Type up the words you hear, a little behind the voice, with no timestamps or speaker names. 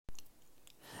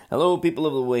Hello, people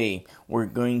of the way. We're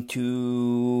going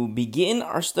to begin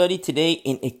our study today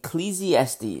in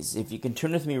Ecclesiastes. If you can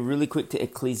turn with me really quick to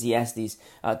Ecclesiastes.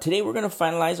 Today we're going to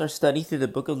finalize our study through the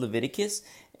book of Leviticus,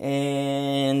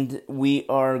 and we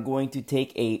are going to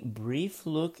take a brief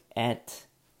look at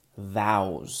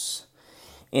vows.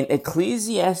 In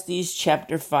Ecclesiastes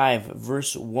chapter 5,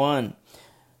 verse 1,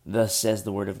 thus says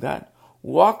the word of God.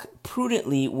 Walk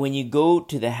prudently when you go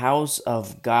to the house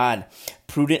of God.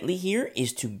 Prudently here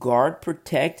is to guard,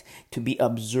 protect, to be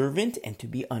observant, and to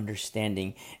be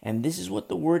understanding. And this is what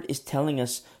the word is telling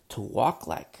us to walk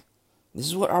like. This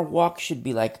is what our walk should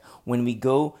be like when we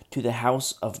go to the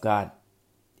house of God.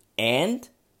 And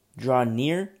draw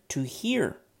near to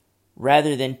hear,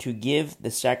 rather than to give the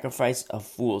sacrifice of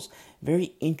fools.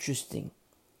 Very interesting.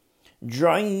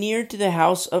 Drawing near to the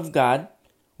house of God,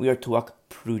 we are to walk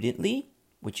prudently,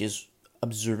 which is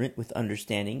observant with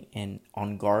understanding and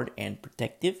on guard and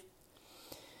protective.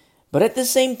 But at the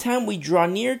same time, we draw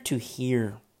near to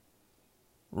hear,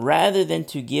 rather than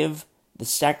to give the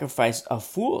sacrifice of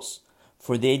fools,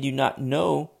 for they do not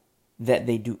know that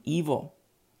they do evil.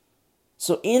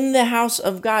 So in the house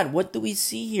of God, what do we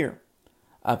see here?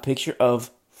 A picture of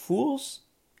fools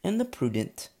and the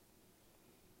prudent,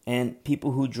 and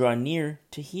people who draw near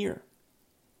to hear.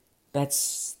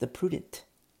 That's the prudent.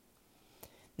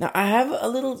 Now, I have a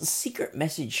little secret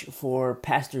message for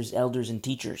pastors, elders, and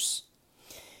teachers.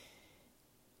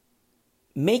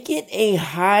 Make it a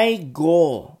high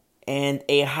goal and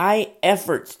a high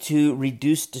effort to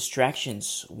reduce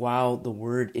distractions while the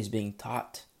word is being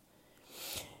taught.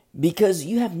 Because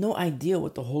you have no idea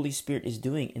what the Holy Spirit is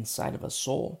doing inside of a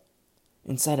soul,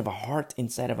 inside of a heart,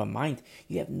 inside of a mind.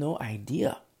 You have no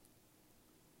idea.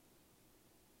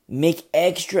 Make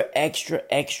extra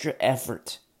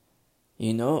effort.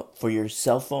 You know, for your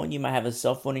cell phone, you might have a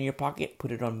cell phone in your pocket,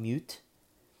 put it on mute.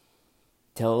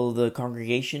 Tell the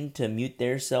congregation to mute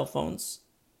their cell phones.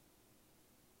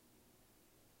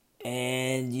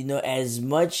 And, as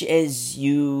much as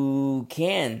you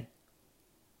can,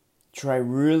 try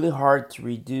really hard to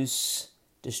reduce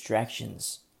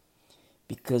distractions.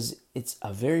 Because it's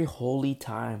a very holy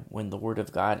time when the Word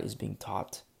of God is being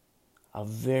taught. A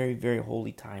very, very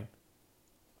holy time.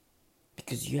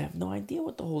 Because you have no idea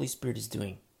what the Holy Spirit is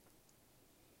doing.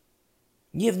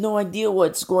 You have no idea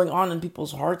what's going on in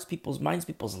people's hearts, people's minds,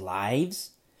 people's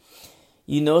lives.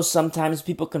 Sometimes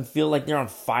people can feel like they're on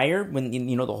fire when,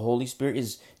 the Holy Spirit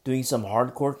is doing some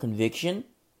hardcore conviction.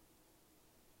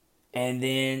 And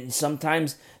then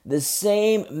sometimes the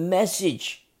same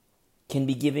message can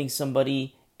be giving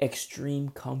somebody extreme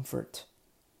comfort.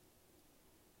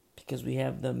 Because we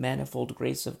have the manifold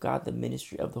grace of God, the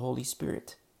ministry of the Holy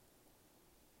Spirit.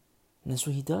 And that's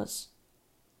what He does.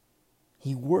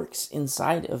 He works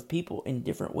inside of people in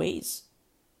different ways.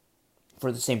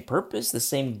 For the same purpose, the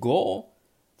same goal,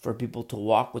 for people to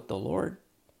walk with the Lord.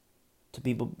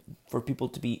 For people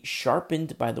to be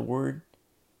sharpened by the Word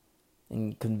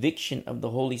and conviction of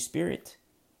the Holy Spirit.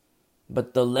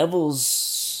 But the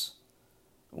levels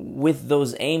with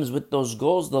those aims, with those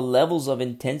goals, the levels of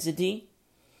intensity,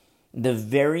 the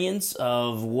variance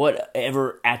of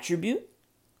whatever attribute,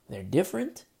 they're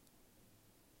different.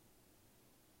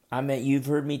 You've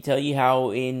heard me tell you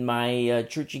how in my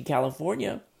church in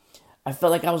California, I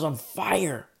felt like I was on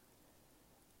fire.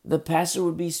 The pastor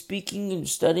would be speaking and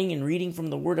studying and reading from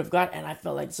the Word of God, and I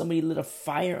felt like somebody lit a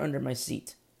fire under my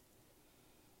seat.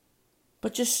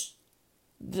 But just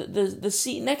the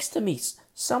seat next to me,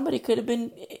 somebody could have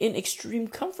been in extreme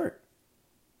comfort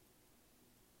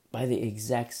by the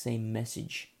exact same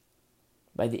message,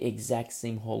 by the exact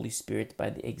same Holy Spirit, by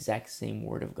the exact same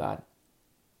Word of God.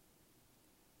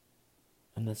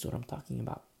 And that's what I'm talking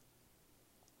about.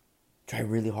 Try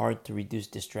really hard to reduce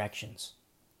distractions.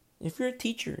 If you're a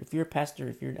teacher, if you're a pastor,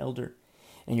 if you're an elder,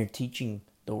 and you're teaching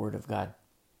the Word of God,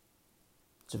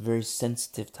 it's a very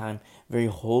sensitive time, very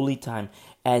holy time,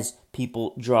 as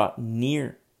people draw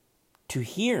near to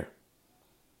hear.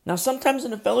 Now, sometimes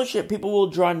in a fellowship, people will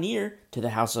draw near to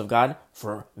the house of God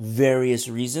for various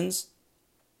reasons.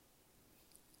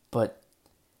 But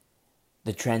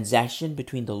the transaction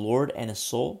between the Lord and a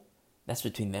soul, that's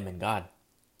between them and God.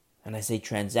 And I say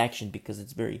transaction because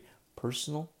it's very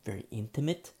personal, very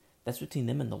intimate. That's between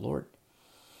them and the Lord.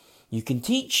 You can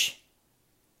teach,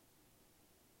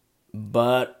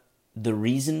 but the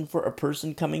reason for a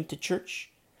person coming to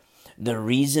church, the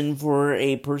reason for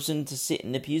a person to sit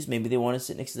in the pews, maybe they want to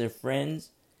sit next to their friends,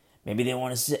 maybe they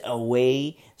want to sit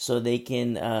away so they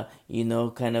can, be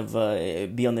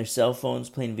on their cell phones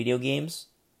playing video games.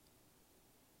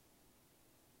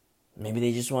 Maybe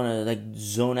they just want to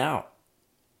zone out.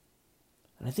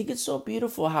 And I think it's so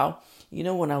beautiful how,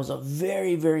 when I was a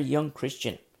very, very young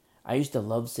Christian, I used to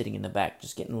love sitting in the back,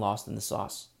 just getting lost in the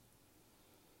sauce.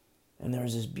 And there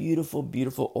was this beautiful,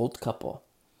 beautiful old couple.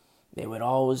 They would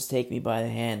always take me by the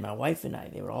hand, my wife and I.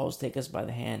 They would always take us by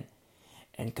the hand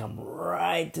and come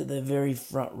right to the very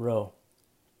front row.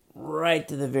 Right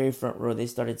to the very front row. They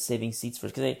started saving seats for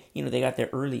us because they got there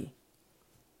early,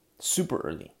 super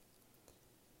early.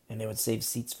 And they would save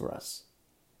seats for us.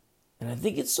 And I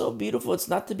think it's so beautiful. It's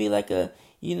not to be like a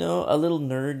little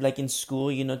nerd like in school,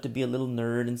 to be a little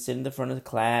nerd and sit in the front of the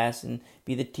class and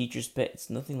be the teacher's pet. It's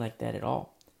nothing like that at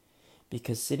all.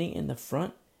 Because sitting in the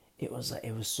front, it was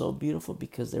so beautiful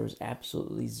because there was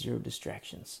absolutely zero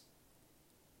distractions.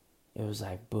 It was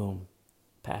like, boom,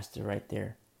 pastor right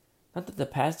there. Not that the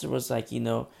pastor was like,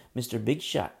 Mr. Big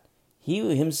Shot.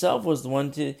 He himself was the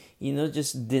one to,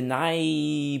 just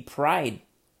deny pride.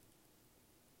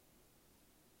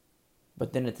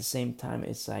 But then at the same time,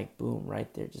 it's like, boom,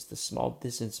 right there. Just a small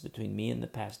distance between me and the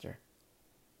pastor.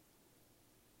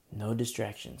 No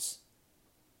distractions.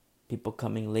 People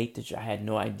coming late to church. I had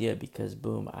no idea because,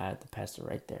 boom, I had the pastor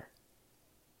right there.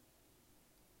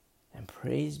 And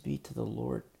praise be to the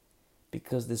Lord.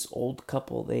 Because this old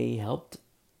couple, they helped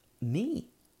me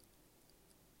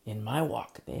in my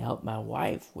walk. They helped my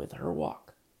wife with her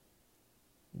walk.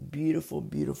 Beautiful,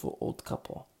 beautiful old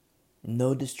couple.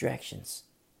 No distractions.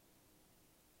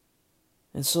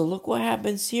 And so look what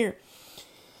happens here.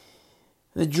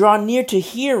 They draw near to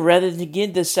hear rather than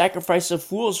give the sacrifice of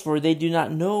fools, for they do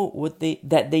not know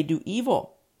that they do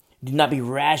evil. Do not be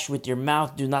rash with your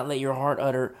mouth. Do not let your heart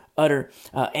utter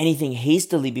anything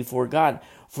hastily before God.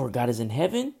 For God is in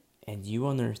heaven and you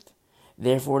on earth.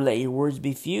 Therefore let your words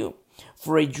be few.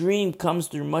 For a dream comes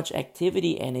through much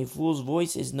activity, and a fool's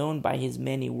voice is known by his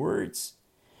many words.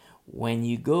 When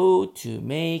you go to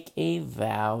make a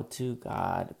vow to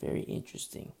God, very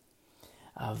interesting.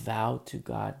 A vow to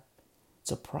God.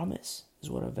 It's a promise, is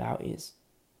what a vow is.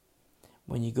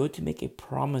 When you go to make a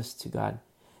promise to God,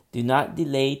 do not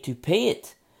delay to pay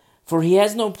it, for he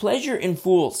has no pleasure in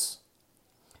fools.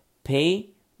 Pay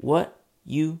what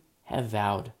you have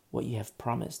vowed, what you have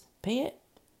promised. Pay it.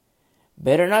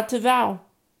 Better not to vow,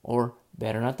 or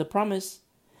better not to promise,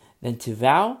 than to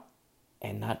vow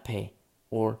and not pay,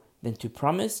 or than to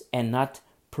promise and not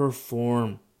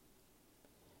perform.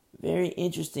 Very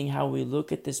interesting how we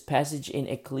look at this passage in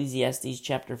Ecclesiastes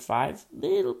chapter 5.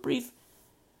 Little brief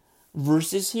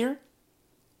verses here.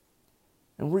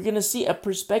 And we're going to see a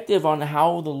perspective on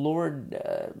how the Lord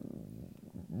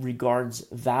regards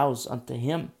vows unto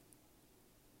him.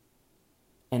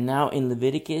 And now in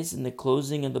Leviticus, in the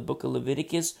closing of the book of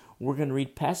Leviticus, we're going to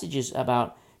read passages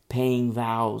about paying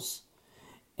vows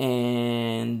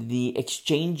and the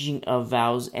exchanging of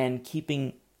vows and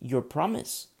keeping your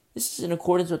promise. This is in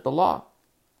accordance with the law.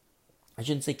 I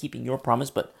shouldn't say keeping your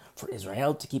promise, but for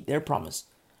Israel to keep their promise.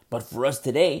 But for us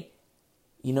today,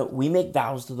 we make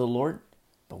vows to the Lord,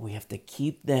 but we have to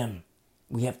keep them.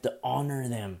 We have to honor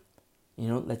them.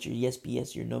 Let your yes be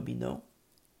yes, your no be no.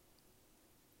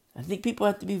 I think people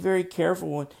have to be very careful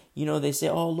when, they say,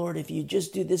 oh, Lord, if you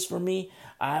just do this for me,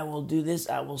 I will do this.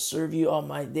 I will serve you all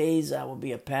my days. I will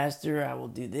be a pastor. I will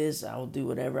do this. I will do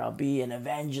whatever. I'll be an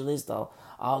evangelist.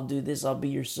 I'll do this. I'll be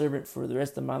your servant for the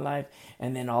rest of my life.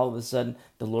 And then all of a sudden,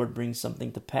 the Lord brings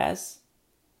something to pass.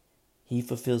 He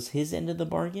fulfills his end of the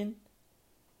bargain,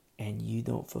 and you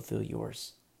don't fulfill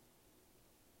yours.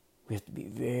 We have to be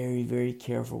very, very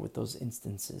careful with those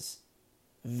instances.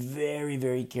 Very,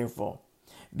 very careful.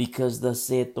 Because thus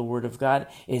saith the word of God,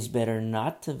 it's better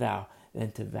not to vow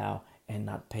than to vow and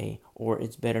not pay. Or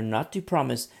it's better not to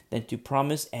promise than to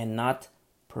promise and not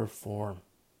perform.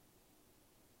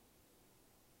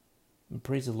 And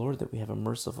praise the Lord that we have a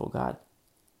merciful God.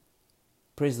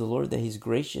 Praise the Lord that he's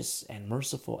gracious and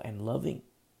merciful and loving.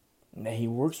 And that he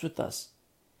works with us.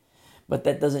 But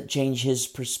that doesn't change his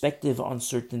perspective on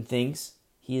certain things.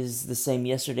 He is the same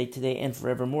yesterday, today, and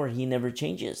forevermore. He never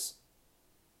changes.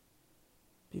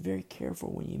 Be very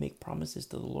careful when you make promises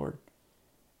to the Lord.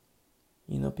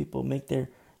 People make their,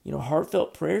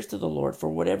 heartfelt prayers to the Lord for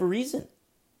whatever reason.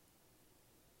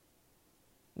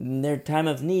 In their time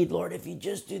of need, Lord, if you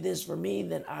just do this for me,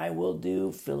 then I will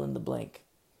do fill in the blank.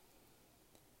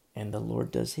 And the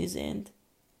Lord does his end.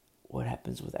 What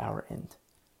happens with our end?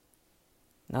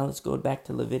 Now let's go back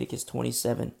to Leviticus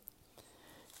 27.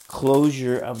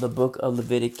 Closure of the book of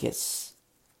Leviticus.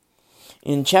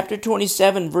 In chapter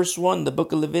 27, verse 1, the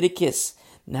book of Leviticus,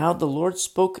 now the Lord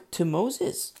spoke to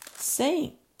Moses,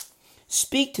 saying,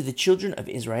 Speak to the children of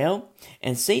Israel,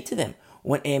 and say to them,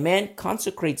 When a man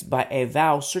consecrates by a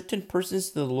vow certain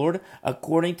persons to the Lord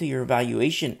according to your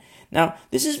valuation, Now,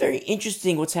 this is very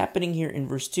interesting what's happening here in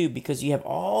verse 2, because you have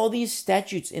all these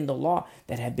statutes in the law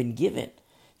that have been given.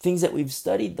 Things that we've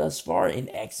studied thus far in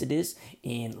Exodus,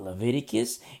 in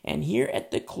Leviticus, and here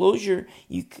at the closure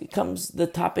comes the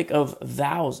topic of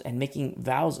vows and making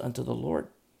vows unto the Lord,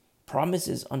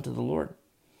 promises unto the Lord.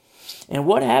 And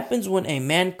what happens when a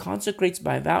man consecrates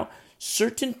by vow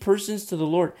certain persons to the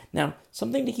Lord? Now,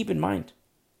 something to keep in mind.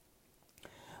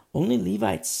 Only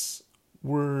Levites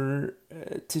were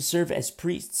to serve as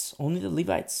priests. Only the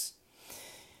Levites.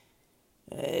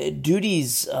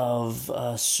 Duties of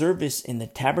service in the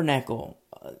tabernacle,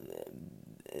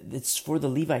 it's for the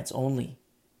Levites only.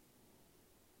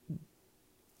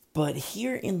 But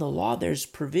here in the law, there's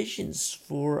provisions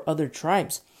for other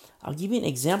tribes. I'll give you an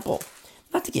example,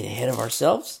 not to get ahead of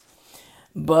ourselves,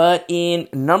 but in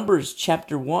Numbers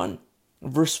chapter 1,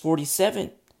 verse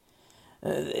 47,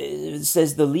 it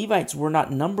says, the Levites were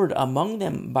not numbered among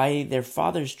them by their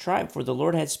father's tribe, for the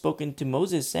Lord had spoken to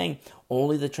Moses, saying,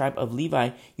 only the tribe of Levi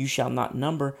you shall not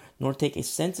number, nor take a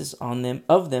census on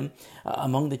them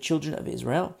among the children of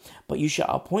Israel. But you shall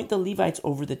appoint the Levites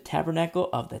over the tabernacle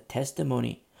of the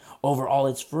testimony, over all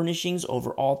its furnishings,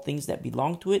 over all things that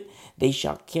belong to it. They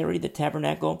shall carry the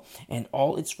tabernacle and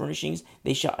all its furnishings.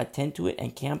 They shall attend to it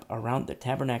and camp around the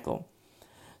tabernacle.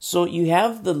 So you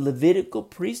have the Levitical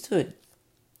priesthood.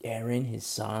 Aaron, his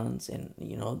sons, and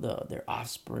their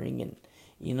offspring, and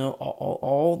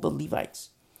all the Levites.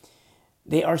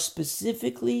 They are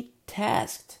specifically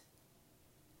tasked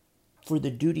for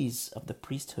the duties of the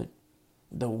priesthood,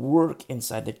 the work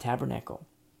inside the tabernacle.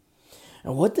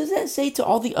 And what does that say to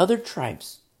all the other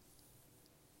tribes?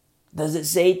 Does it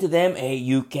say to them, hey,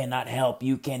 you cannot help,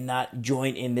 you cannot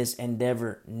join in this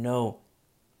endeavor? No.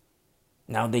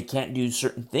 Now, they can't do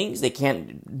certain things. They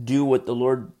can't do what the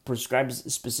Lord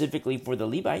prescribes specifically for the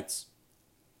Levites.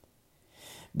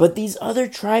 But these other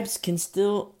tribes can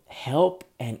still help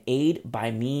and aid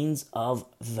by means of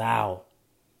vow.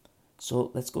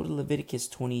 So let's go to Leviticus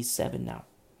 27 now.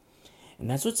 And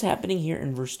that's what's happening here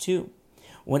in verse 2.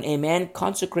 When a man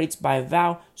consecrates by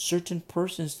vow certain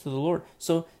persons to the Lord.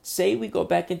 So say we go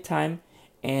back in time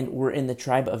and we're in the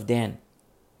tribe of Dan.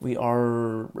 We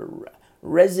are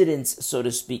residents, so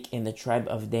to speak, in the tribe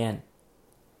of Dan.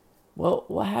 Well,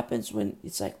 what happens when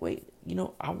it's like, wait,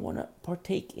 I want to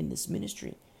partake in this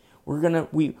ministry.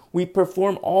 We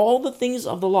perform all the things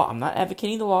of the law. I'm not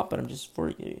advocating the law, but I'm just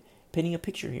painting a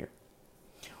picture here.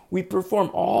 We perform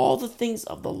all the things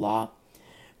of the law,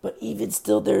 but even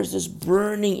still, there's this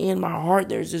burning in my heart.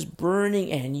 There's this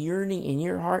burning and yearning in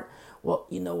your heart. Well,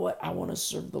 you know what? I want to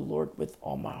serve the Lord with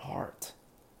all my heart.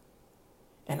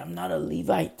 And I'm not a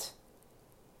Levite.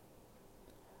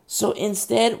 So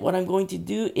instead, what I'm going to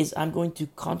do is I'm going to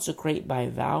consecrate by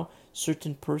vow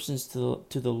certain persons to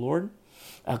the Lord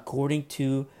according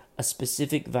to a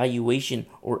specific valuation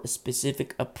or a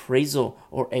specific appraisal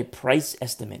or a price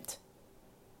estimate.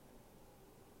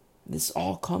 This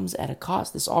all comes at a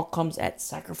cost. This all comes at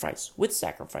sacrifice, with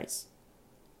sacrifice.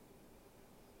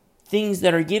 Things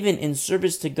that are given in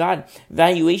service to God,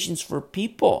 valuations for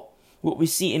people. What we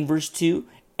see in verse 2,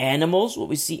 animals, what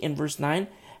we see in verse 9,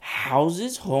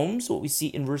 houses, homes, what we see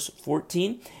in verse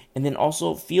 14, and then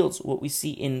also fields, what we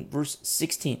see in verse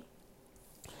 16.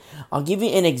 I'll give you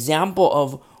an example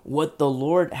of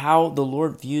how the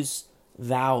Lord views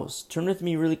vows. Turn with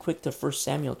me really quick to 1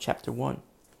 Samuel chapter 1.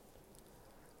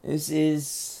 This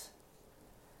is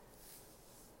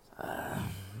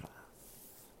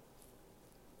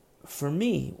for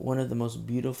me one of the most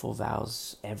beautiful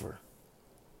vows ever.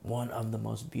 One of the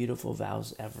most beautiful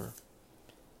vows ever.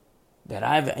 That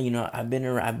I've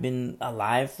been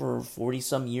alive for 40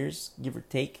 some years, give or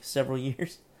take several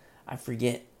years. I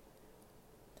forget.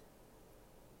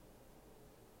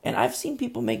 And I've seen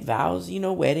people make vows,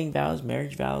 wedding vows,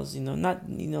 marriage vows, not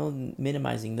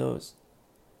minimizing those.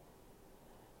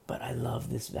 But I love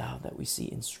this vow that we see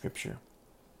in Scripture.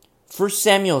 1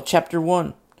 Samuel chapter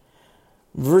 1,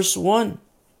 verse 1.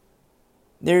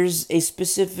 There's a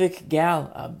specific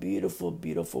gal, a beautiful,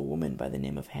 beautiful woman by the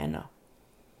name of Hannah.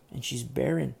 And she's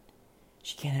barren.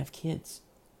 She can't have kids.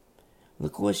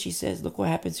 Look what she says. Look what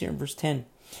happens here in verse 10.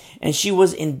 And she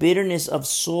was in bitterness of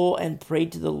soul and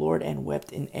prayed to the Lord and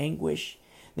wept in anguish.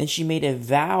 Then she made a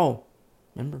vow.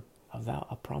 Remember, a vow,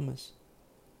 a promise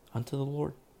unto the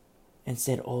Lord. And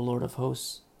said, O Lord of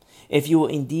hosts, if you will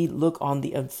indeed look on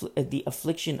the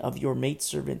affliction of your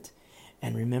maidservant,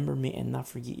 and remember me and not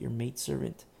forget your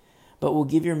maidservant, but will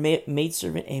give your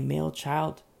maidservant a male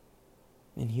child.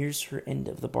 And here's her end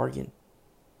of the bargain.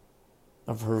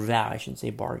 Of her vow, I shouldn't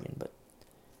say bargain, but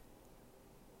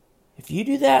if you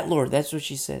do that, Lord, that's what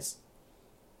she says.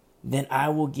 Then I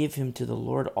will give him to the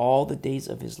Lord all the days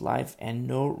of his life, and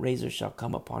no razor shall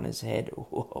come upon his head.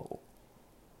 Whoa.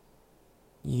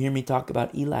 You hear me talk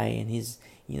about Eli and his,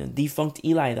 defunct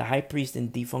Eli, the high priest,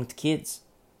 and defunct kids.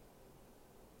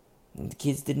 And the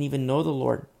kids didn't even know the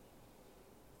Lord.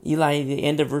 Eli, at the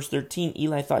end of verse 13,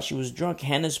 Eli thought she was drunk.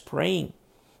 Hannah's praying.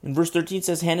 And verse 13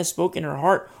 says, Hannah spoke in her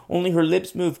heart, only her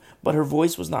lips moved, but her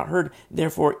voice was not heard.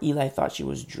 Therefore, Eli thought she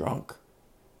was drunk.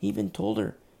 He even told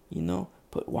her,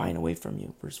 put wine away from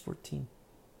you. Verse 14.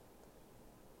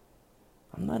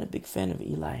 I'm not a big fan of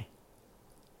Eli.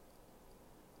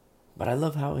 But I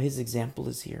love how his example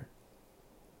is here.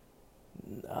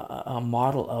 A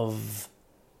model of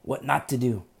what not to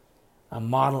do. A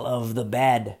model of the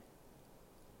bad.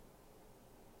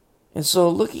 And so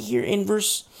look here in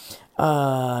verse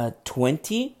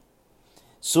 20.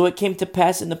 So it came to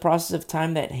pass in the process of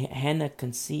time that Hannah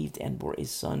conceived and bore a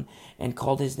son and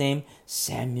called his name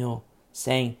Samuel,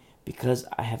 saying, because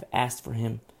I have asked for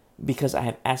him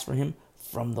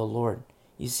from the Lord.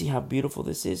 You see how beautiful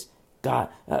this is? God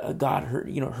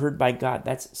heard by God.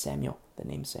 That's Samuel, the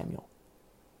name Samuel.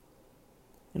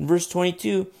 In verse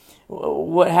 22,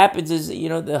 what happens is,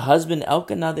 the husband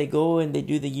Elkanah, they go and they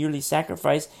do the yearly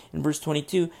sacrifice in verse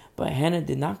 22. But Hannah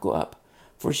did not go up,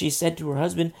 for she said to her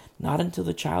husband, not until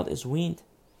the child is weaned.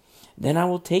 Then I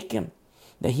will take him,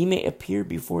 that he may appear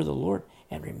before the Lord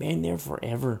and remain there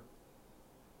forever.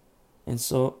 And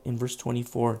so in verse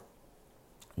 24,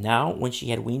 now when she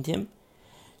had weaned him,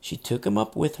 she took him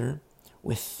up with her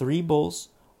with 3 bowls,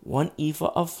 1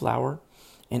 ephah of flour,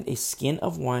 and a skin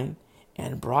of wine,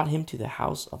 and brought him to the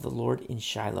house of the Lord in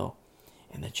Shiloh.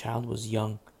 And the child was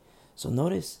young. So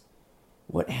notice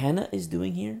what Hannah is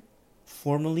doing here.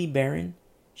 Formerly barren,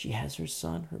 she has her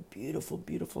son, her beautiful,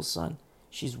 beautiful son.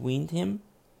 She's weaned him.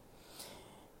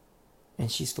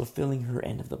 And she's fulfilling her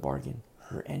end of the bargain,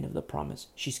 her end of the promise.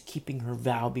 She's keeping her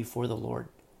vow before the Lord.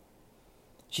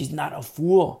 She's not a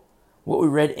fool. What we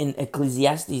read in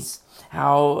Ecclesiastes,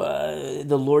 how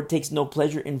the Lord takes no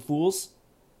pleasure in fools.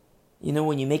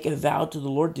 When you make a vow to the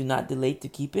Lord, do not delay to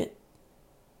keep it.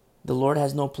 The Lord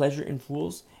has no pleasure in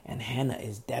fools, and Hannah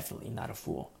is definitely not a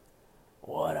fool.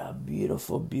 What a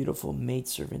beautiful, beautiful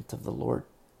maidservant of the Lord.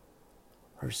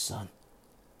 Her son.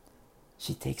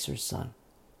 She takes her son,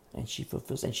 and she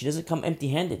fulfills, and she doesn't come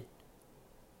empty-handed.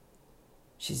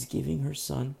 She's giving her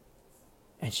son,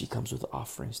 and she comes with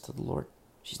offerings to the Lord.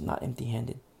 She's not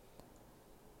empty-handed.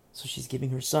 So she's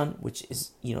giving her son, which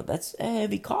is, that's a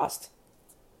heavy cost.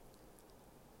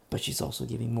 But she's also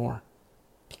giving more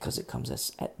because it comes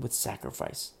with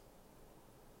sacrifice.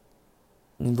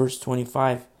 In verse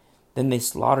 25, then they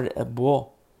slaughtered a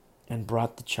bull and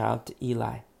brought the child to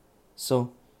Eli.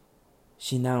 So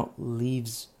she now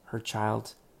leaves her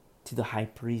child to the high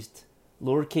priest.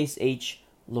 Lowercase h,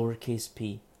 lowercase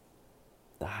p.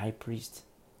 The high priest.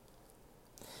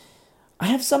 I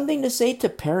have something to say to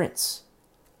parents.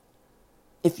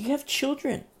 If you have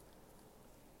children,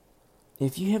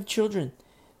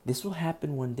 this will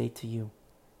happen one day to you.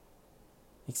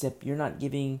 Except you're not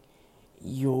giving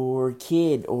your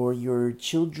kid or your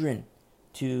children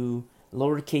to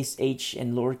lowercase h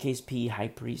and lowercase p high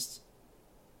priests.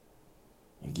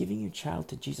 You're giving your child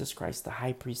to Jesus Christ, the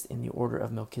high priest in the order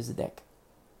of Melchizedek.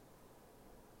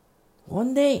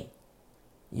 One day,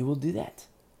 you will do that.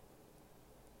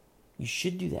 You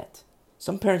should do that.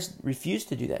 Some parents refuse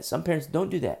to do that. Some parents don't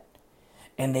do that.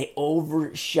 And they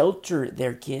over-shelter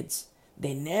their kids.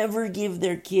 They never give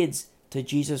their kids to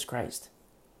Jesus Christ.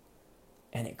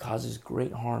 And it causes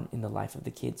great harm in the life of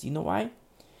the kids. You know why?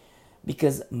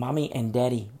 Because mommy and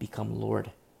daddy become Lord.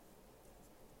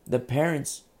 The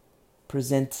parents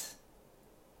present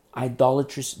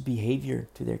idolatrous behavior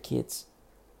to their kids.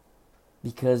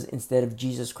 Because instead of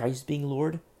Jesus Christ being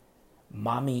Lord,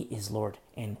 mommy is Lord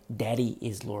and daddy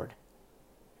is Lord.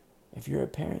 If you're a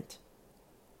parent,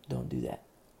 don't do that.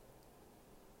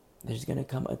 There's going to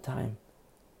come a time,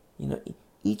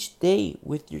 each day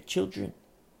with your children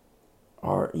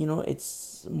are,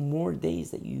 it's more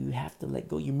days that you have to let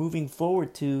go. You're moving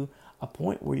forward to a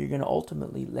point where you're going to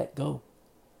ultimately let go.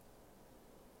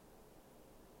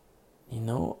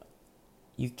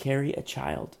 You carry a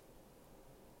child.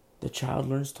 The child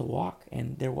learns to walk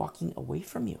and they're walking away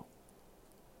from you.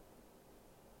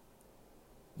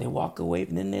 They walk away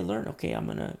and then they learn, okay, I'm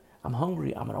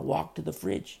hungry. I'm going to walk to the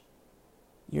fridge.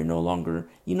 You no longer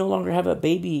have a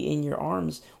baby in your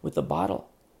arms with a bottle.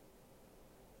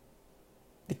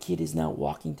 The kid is now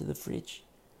walking to the fridge,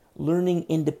 learning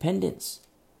independence.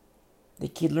 The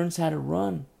kid learns how to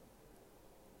run.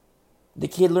 The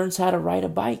kid learns how to ride a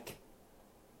bike.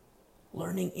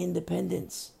 Learning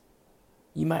independence.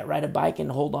 You might ride a bike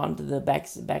and hold on to the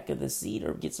back of the seat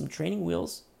or get some training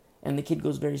wheels, and the kid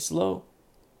goes very slow.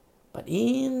 But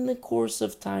in the course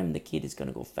of time, the kid is going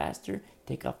to go faster,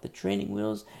 take off the training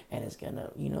wheels, and is going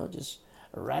to, just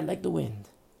ride like the wind.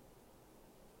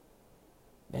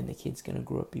 Then the kid's going to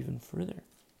grow up even further.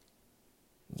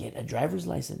 Get a driver's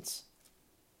license.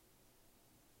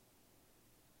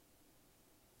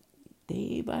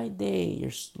 Day by day,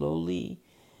 you're slowly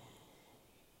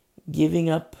giving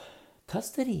up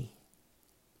custody.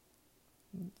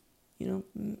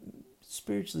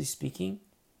 Spiritually speaking,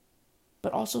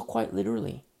 but also quite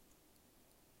literally.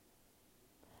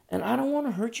 And I don't want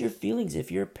to hurt your feelings.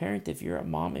 If you're a parent, if you're a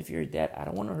mom, if you're a dad, I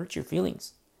don't want to hurt your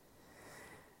feelings.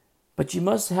 But you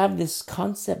must have this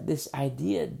concept, this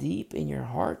idea deep in your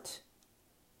heart,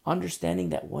 understanding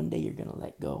that one day you're going to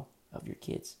let go of your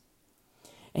kids.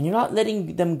 And you're not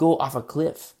letting them go off a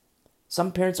cliff.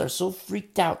 Some parents are so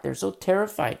freaked out. They're so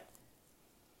terrified.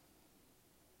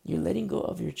 You're letting go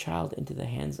of your child into the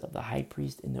hands of the high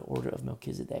priest in the order of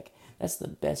Melchizedek. That's the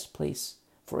best place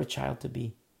for a child to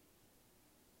be.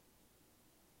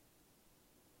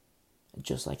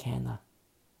 Just like Hannah.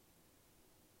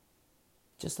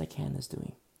 Just like Hannah's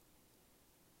doing.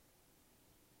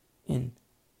 In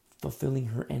fulfilling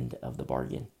her end of the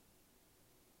bargain.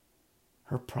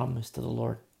 Her promise to the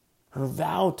Lord. Her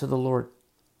vow to the Lord.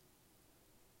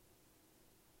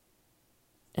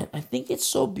 And I think it's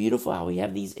so beautiful how we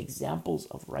have these examples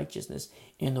of righteousness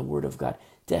in the Word of God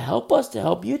to help us, to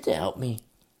help you, to help me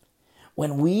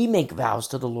when we make vows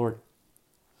to the Lord.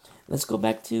 Let's go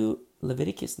back to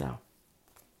Leviticus now.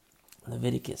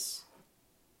 Leviticus.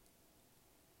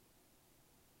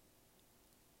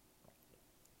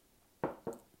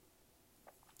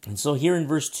 And so here in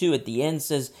verse 2 at the end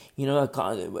says,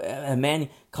 a man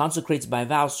consecrates by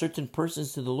vow certain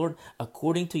persons to the Lord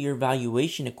according to your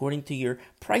valuation, according to your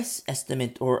price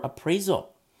estimate or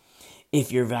appraisal.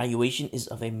 If your valuation is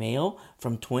of a male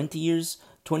from 20 years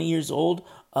old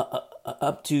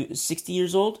up to 60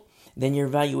 years old, then your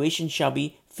valuation shall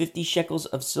be 50 shekels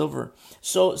of silver.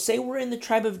 So say we're in the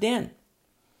tribe of Dan.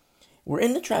 We're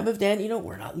in the tribe of Dan,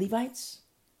 we're not Levites.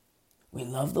 We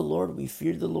love the Lord. We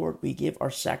fear the Lord. We give our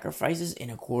sacrifices in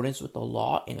accordance with the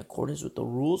law, in accordance with the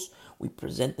rules. We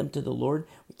present them to the Lord.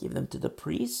 We give them to the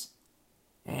priest.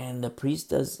 And the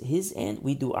priest does his end.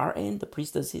 We do our end. The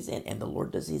priest does his end. And the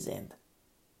Lord does his end.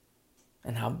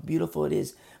 And how beautiful it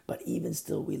is. But even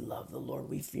still, we love the Lord.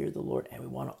 We fear the Lord. And we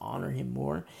want to honor him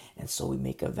more. And so we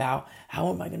make a vow. How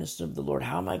am I going to serve the Lord?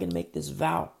 How am I going to make this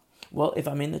vow? Well, if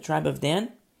I'm in the tribe of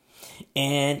Dan,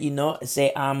 and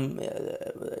say I'm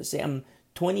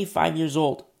 25 years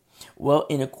old. Well,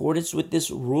 in accordance with this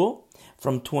rule,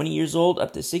 from 20 years old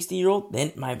up to 60 years old,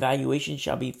 then my valuation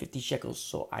shall be 50 shekels.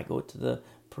 So I go to the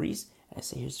priest and I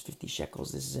say, here's 50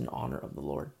 shekels. This is in honor of the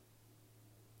Lord.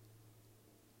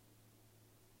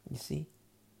 You see,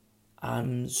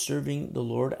 I'm serving the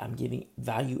Lord. I'm giving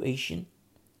valuation,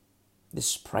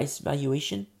 this price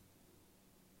valuation,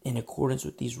 in accordance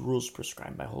with these rules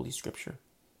prescribed by Holy Scripture.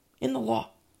 In the law.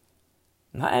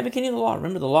 I'm not advocating the law.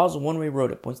 Remember, the law is a one-way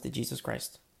road. It points to Jesus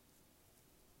Christ.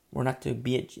 We're not to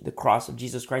be at the cross of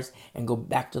Jesus Christ and go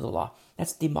back to the law.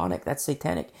 That's demonic. That's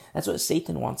satanic. That's what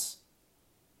Satan wants.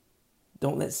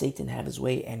 Don't let Satan have his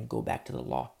way and go back to the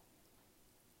law.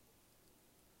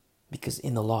 Because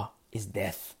in the law is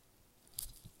death.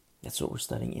 That's what we're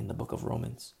studying in the book of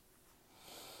Romans.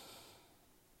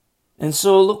 And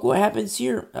so look what happens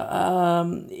here.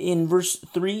 In verse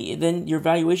 3, then your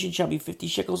valuation shall be 50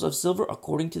 shekels of silver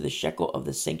according to the shekel of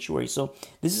the sanctuary. So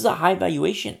this is a high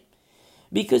valuation.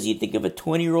 Because you think of a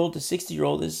 20-year-old to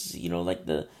 60-year-old is, like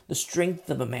the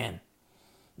strength of a man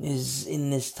is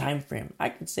in this time frame. I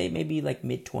could say maybe like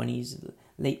mid-20s,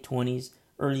 late 20s,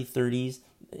 early 30s.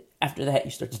 After that,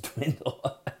 you start to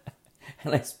dwindle.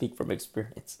 And I speak from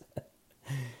experience.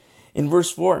 In verse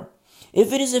 4,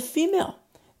 if it is a female,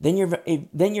 then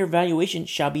your valuation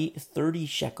shall be 30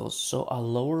 shekels, so a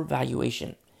lower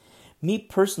valuation. Me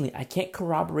personally, I can't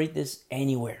corroborate this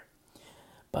anywhere.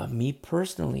 But me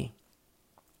personally,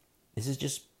 this is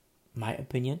just my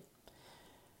opinion.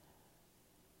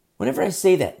 Whenever I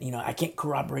say that, I can't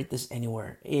corroborate this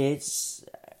anywhere.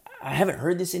 I haven't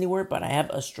heard this anywhere, but I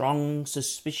have a strong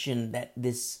suspicion that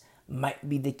this might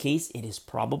be the case. It is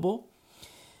probable.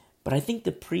 But I think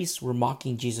the priests were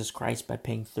mocking Jesus Christ by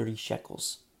paying 30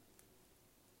 shekels.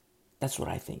 That's what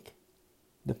I think.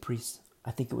 The priests,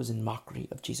 I think it was in mockery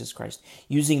of Jesus Christ,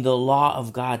 using the law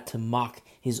of God to mock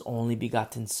his only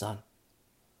begotten son.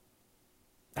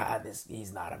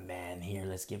 He's not a man. Here,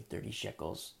 let's give 30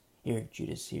 shekels. Here,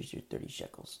 Judas, here's your 30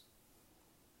 shekels.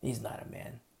 He's not a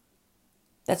man.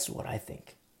 That's what I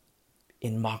think.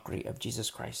 in mockery of Jesus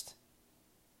Christ.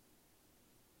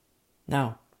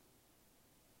 Now,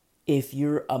 if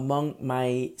you're among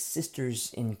my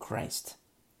sisters in Christ,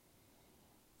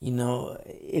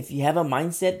 if you have a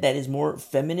mindset that is more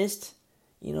feminist,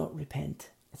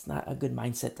 repent. It's not a good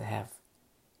mindset to have.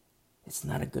 It's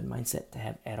not a good mindset to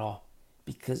have at all,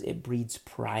 because it breeds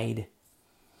pride,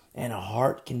 and a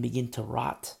heart can begin to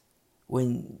rot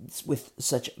with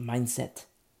such mindset.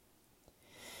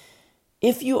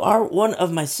 If you are one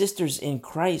of my sisters in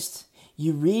Christ,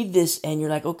 you read this and you're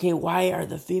like, okay, why are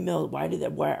the female? Why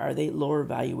are they lower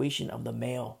valuation of the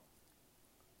male?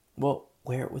 Well,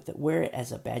 wear it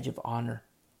as a badge of honor,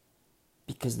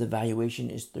 because the valuation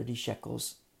is 30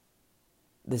 shekels,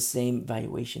 the same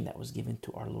valuation that was given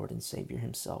to our Lord and Savior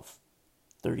himself,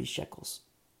 30 shekels.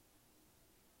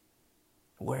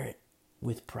 Wear it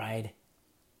with pride,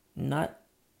 not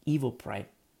evil pride.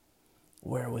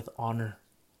 Wear it with honor.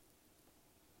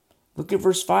 Look at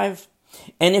verse 5.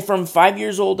 And if from 5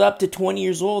 years old up to 20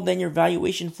 years old, then your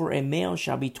valuation for a male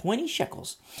shall be 20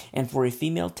 shekels, and for a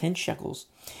female 10 shekels.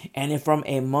 And if from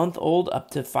a month old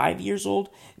up to 5 years old,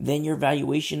 then your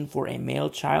valuation for a male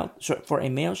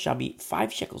shall be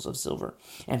 5 shekels of silver,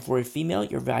 and for a female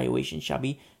your valuation shall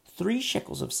be 3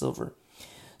 shekels of silver.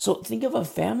 So think of a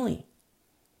family.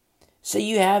 Say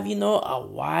you have, a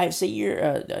wife. Say you're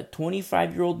a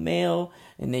 25-year-old male,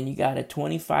 and then you got a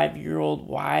 25-year-old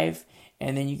wife,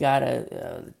 and then you got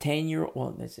a 10-year-old,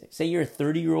 well, say you're a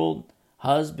 30-year-old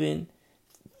husband,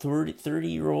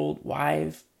 30-year-old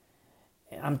wife.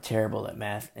 I'm terrible at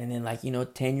math. And then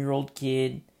 10-year-old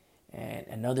kid, and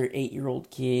another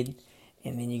 8-year-old kid,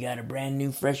 and then you got a brand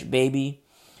new fresh baby.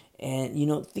 And,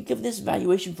 think of this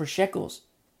valuation for shekels.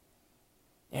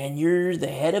 And you're the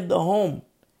head of the home.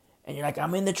 And you're like,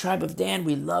 I'm in the tribe of Dan.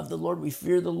 We love the Lord. We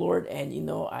fear the Lord. And,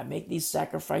 I make these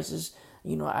sacrifices.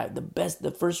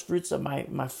 The first fruits of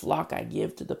my flock I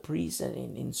give to the priests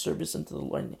and in service unto the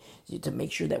Lord, to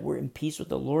make sure that we're in peace with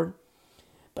the Lord.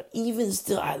 But even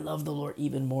still, I love the Lord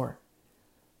even more.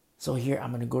 So here,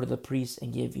 I'm going to go to the priest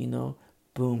and give,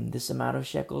 boom, this amount of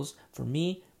shekels for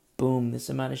me. Boom, this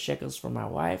amount of shekels for my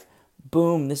wife.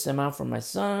 Boom, this amount for my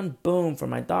son. Boom, for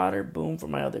my daughter. Boom, for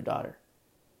my other daughter.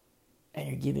 And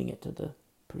you're giving it to the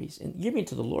priest. And you're giving it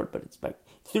to the Lord, but it's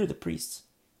through the priests.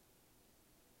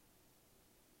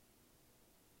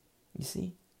 You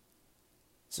see?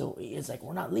 So it's like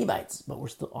we're not Levites, but we're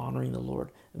still honoring the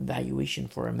Lord. Valuation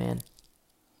for a man.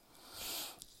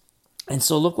 And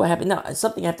so look what happened. Now,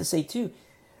 something I have to say too.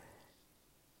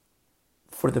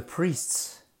 For the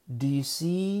priests, do you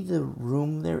see the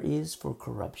room there is for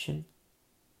corruption?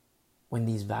 When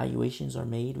these valuations are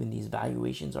made, when these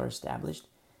valuations are established,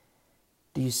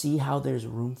 do you see how there's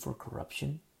room for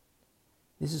corruption?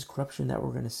 This is corruption that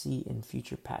we're going to see in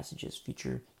future passages,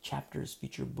 future chapters,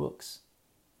 future books.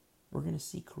 We're going to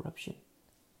see corruption.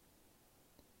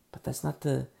 But that's not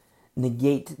to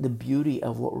negate the beauty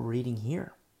of what we're reading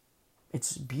here.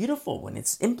 It's beautiful when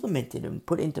it's implemented and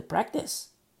put into practice.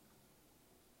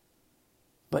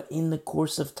 But in the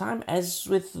course of time, as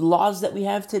with laws that we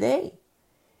have today,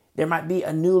 there might be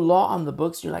a new law on the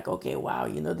books. You're like, okay, wow,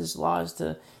 this law is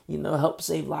to, help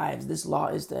save lives. This law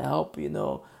is to help,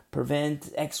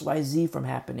 prevent XYZ from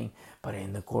happening. But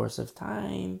in the course of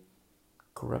time,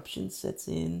 corruption sets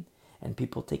in and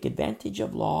people take advantage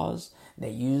of laws.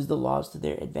 They use the laws to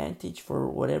their advantage for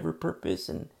whatever purpose,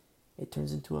 and it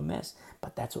turns into a mess.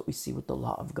 But that's what we see with the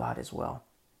law of God as well.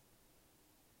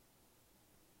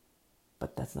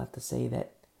 But that's not to say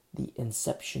that the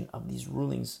inception of these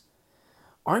rulings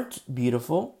aren't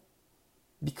beautiful,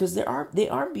 because they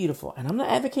are beautiful, and I'm not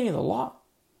advocating the law.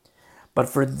 But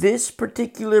for this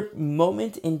particular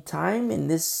moment in time, in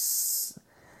this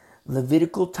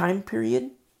Levitical time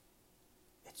period,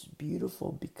 it's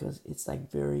beautiful because it's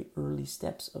like very early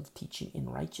steps of teaching in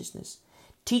righteousness,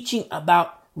 teaching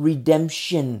about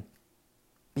redemption,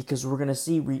 because we're going to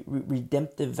see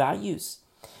redemptive values.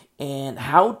 And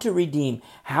how to redeem,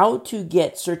 how to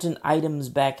get certain items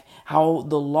back, how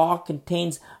the law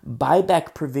contains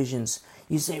buyback provisions.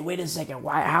 You say, wait a second,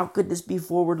 why? How could this be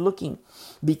forward-looking?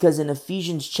 Because in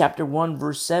Ephesians chapter 1,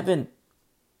 verse 7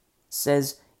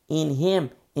 says, in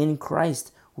him, in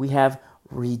Christ, we have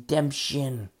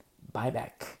redemption,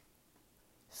 buyback,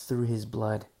 through his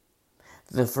blood,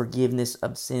 the forgiveness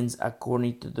of sins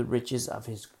according to the riches of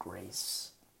his grace.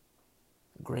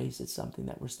 Grace is something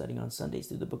that we're studying on Sundays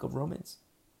through the book of Romans.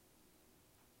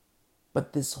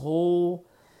 But this whole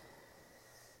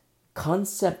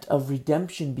concept of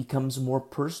redemption becomes more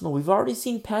personal. We've already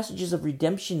seen passages of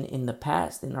redemption in the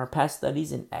past, in our past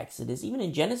studies in Exodus, even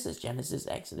in Genesis,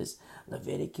 Exodus,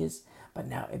 Leviticus, but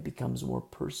now it becomes more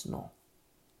personal.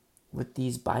 with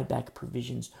these buyback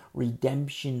provisions,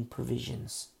 redemption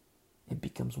provisions, it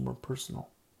becomes more personal.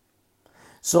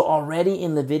 So already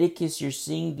in Leviticus, you're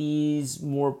seeing these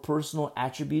more personal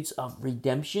attributes of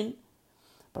redemption.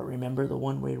 But remember the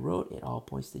one-way road, it all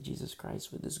points to Jesus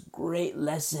Christ with this great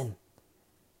lesson.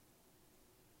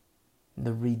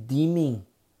 The redeeming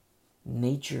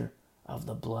nature of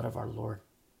the blood of our Lord.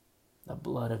 The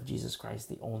blood of Jesus Christ,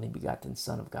 the only begotten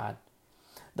Son of God.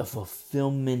 The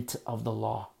fulfillment of the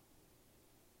law.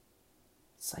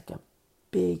 It's like a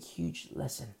big, huge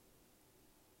lesson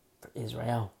for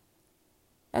Israel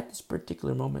at this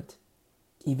particular moment.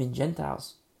 Even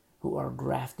Gentiles who are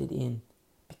grafted in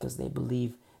because they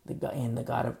believe in the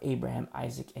God of Abraham,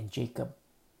 Isaac, and Jacob.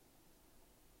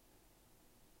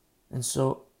 And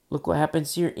so look what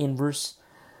happens here in verse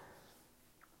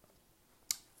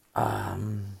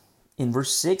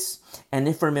 6. And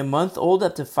if from a month old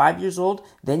up to 5 years old,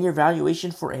 then your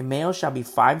valuation for a male shall be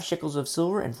 5 shekels of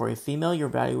silver, and for a female your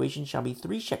valuation shall be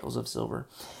 3 shekels of silver.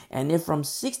 And if from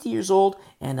 60 years old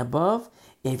and above,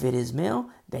 if it is male,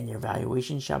 then your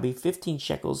valuation shall be 15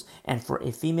 shekels, and for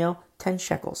a female 10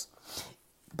 shekels.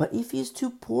 But if he is too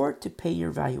poor to pay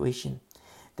your valuation,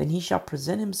 then he shall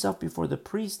present himself before the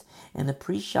priest, and the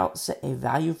priest shall set a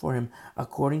value for him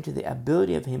according to the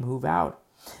ability of him who vowed.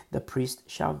 The priest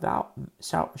shall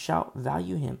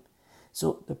value him.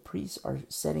 So the priests are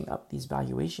setting up these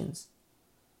valuations.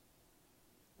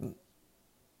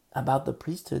 About the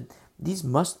priesthood, these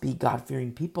must be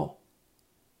God-fearing people.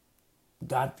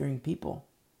 God-fearing people.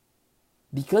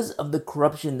 Because of the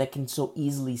corruption that can so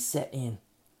easily set in.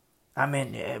 I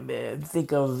mean,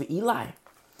 think of Eli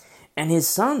and his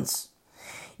sons.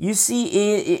 You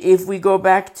see, if we go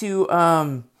back to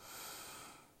 1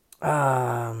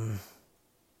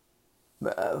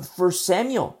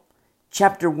 Samuel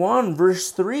chapter 1,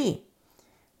 verse 3,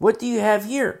 what do you have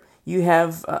here? You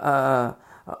have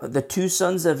the two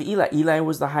sons of Eli. Eli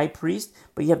was the high priest,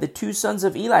 but you have the two sons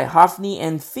of Eli, Hophni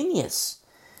and Phinehas.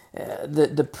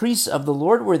 The priests of the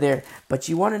Lord were there. But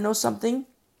you want to know something?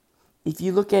 If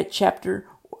you look at chapter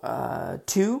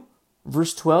 2,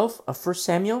 verse 12 of 1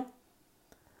 Samuel,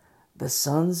 the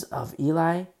sons of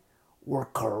Eli were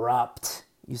corrupt.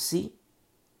 You see?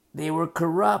 They were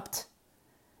corrupt.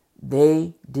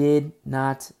 They did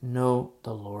not know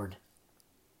the Lord.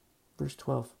 Verse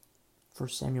 12, 1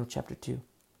 Samuel chapter 2.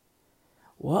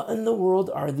 What in the world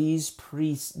are these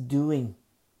priests doing?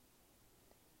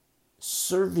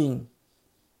 Serving.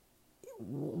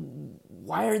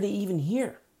 Why are they even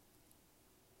here?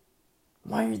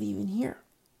 Why are they even here?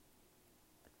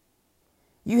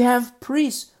 You have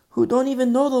priests who don't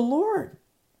even know the Lord.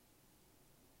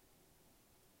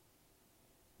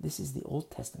 This is the Old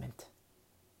Testament.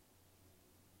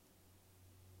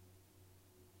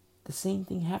 The same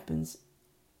thing happens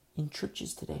in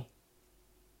churches today.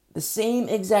 The same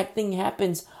exact thing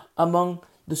happens among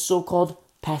the so-called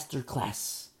pastor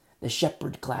class, the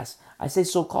shepherd class. I say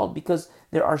so-called because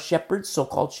there are shepherds,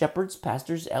 so-called shepherds,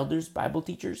 pastors, elders, Bible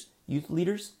teachers, youth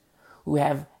leaders, who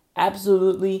have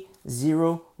absolutely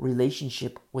zero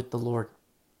relationship with the Lord.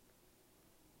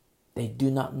 They do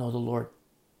not know the Lord,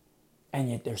 and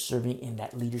yet they're serving in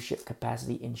that leadership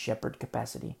capacity, in shepherd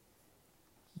capacity.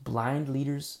 Blind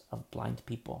leaders of blind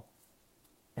people.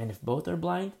 And if both are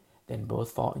blind, then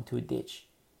both fall into a ditch.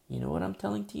 You know what I'm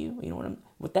telling to you? You know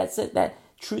what that said, that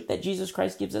truth that Jesus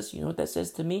Christ gives us, you know what that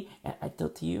says to me? And I tell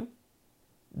to you,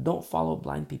 don't follow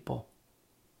blind people.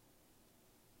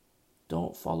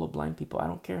 Don't follow blind people. I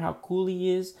don't care how cool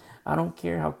he is. I don't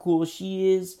care how cool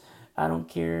she is. I don't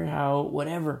care how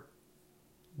whatever.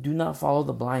 Do not follow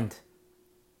the blind.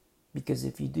 Because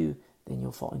if you do, then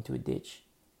you'll fall into a ditch.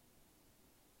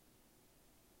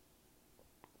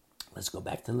 Let's go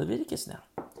back to Leviticus now.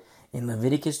 In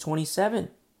Leviticus 27,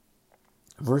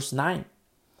 verse 9.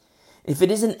 If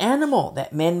it is an animal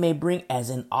that man may bring as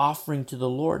an offering to the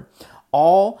Lord,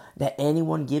 all that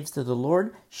anyone gives to the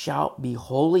Lord shall be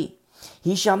holy.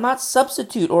 He shall not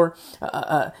substitute or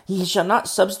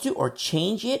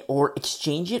change it or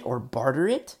exchange it or barter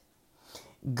it,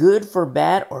 good for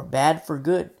bad or bad for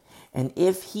good. And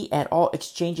if he at all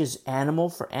exchanges animal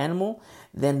for animal,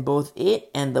 then both it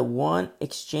and the one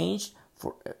exchanged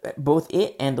for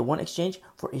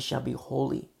it shall be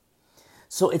holy.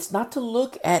 So it's not to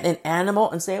look at an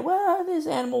animal and say, well, this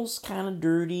animal's kind of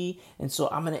dirty, and so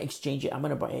I'm going to exchange it. I'm going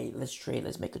to buy, hey, let's trade,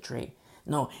 let's make a trade.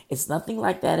 No, it's nothing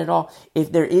like that at all.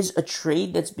 If there is a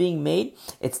trade that's being made,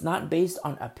 it's not based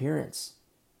on appearance.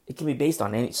 It can be based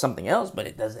on something else, but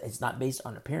it's not based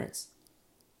on appearance.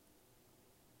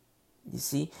 You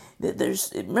see,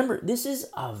 remember, this is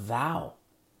a vow.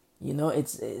 You know,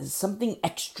 it's something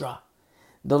extra.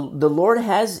 The Lord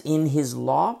has in his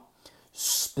law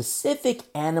specific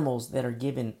animals that are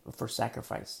given for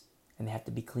sacrifice, and they have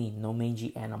to be clean, no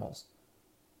mangy animals.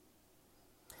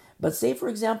 But say, for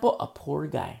example, a poor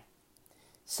guy.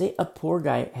 Say a poor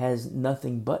guy has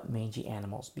nothing but mangy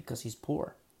animals because he's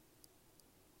poor.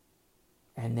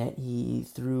 And that he,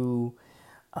 through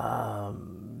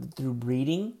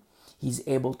breeding, he's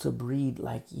able to breed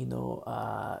like,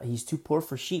 he's too poor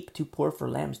for sheep, too poor for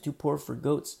lambs, too poor for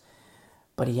goats.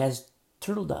 But he has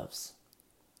turtle doves.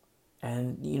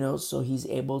 And, so he's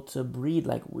able to breed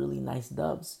like really nice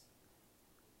doves.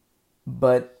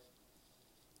 But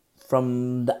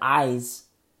from the eyes,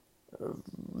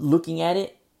 looking at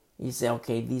it, you say,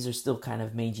 okay, these are still kind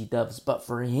of mangy doves. But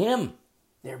for him,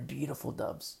 they're beautiful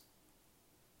doves.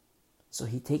 So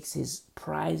he takes his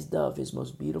prized dove, his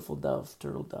most beautiful dove,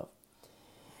 turtle dove,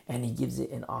 and he gives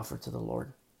it an offer to the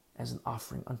Lord, as an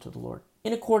offering unto the Lord,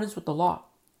 in accordance with the law.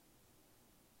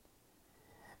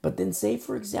 But then say,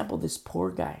 for example, this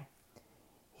poor guy,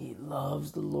 he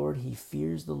loves the Lord, he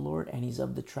fears the Lord, and he's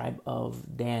of the tribe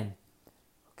of Dan.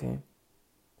 Okay?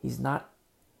 He's not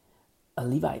a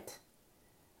Levite.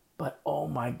 But oh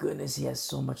my goodness, he has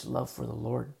so much love for the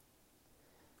Lord.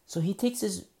 So he takes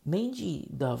his mangy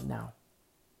dove now,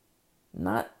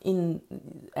 not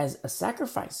as a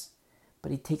sacrifice,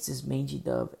 but he takes his mangy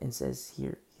dove and says,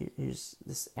 here's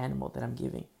this animal that I'm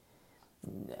giving.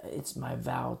 It's my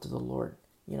vow to the Lord.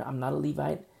 I'm not a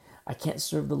Levite. I can't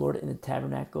serve the Lord in the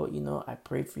tabernacle. I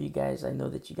pray for you guys. I know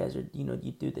that you guys are,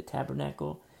 you do the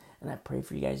tabernacle, and I pray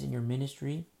for you guys in your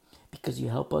ministry because you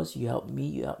help us, you help me,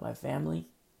 you help my family.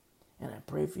 And I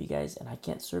pray for you guys, and I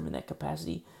can't serve in that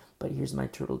capacity, but here's my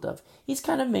turtle dove. He's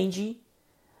kind of mangy,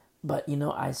 but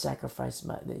I sacrificed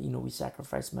we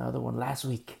sacrificed my other one last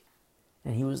week,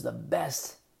 and he was the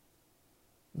best.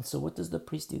 And so what does the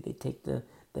priest do? They take the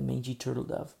mangy turtle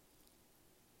dove,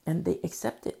 and they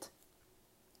accept it.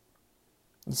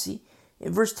 You see,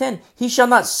 in verse 10, he shall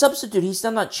not substitute, he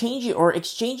shall not change it or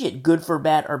exchange it, good for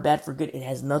bad or bad for good. It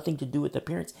has nothing to do with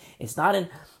appearance. It's not an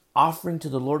offering to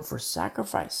the Lord for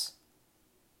sacrifice,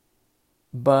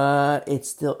 but it's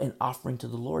still an offering to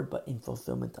the Lord, but in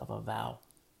fulfillment of a vow.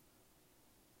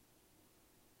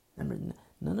 Remember,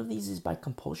 none of these is by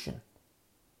compulsion.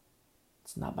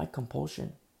 It's not by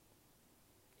compulsion.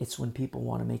 It's when people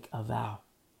want to make a vow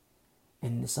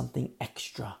and something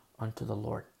extra unto the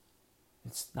Lord.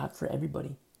 It's not for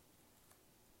everybody,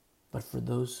 but for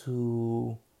those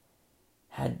who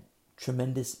had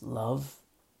tremendous love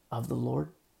of the Lord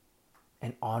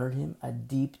and honored him, a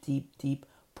deep, deep, deep,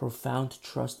 profound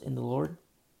trust in the Lord.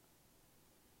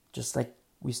 Just like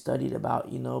we studied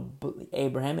about,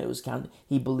 Abraham, it was counted,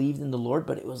 he believed in the Lord,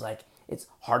 but it was like, it's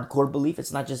hardcore belief.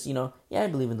 It's not just, I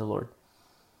believe in the Lord.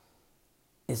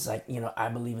 It's like, I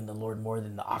believe in the Lord more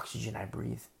than the oxygen I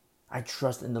breathe. I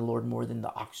trust in the Lord more than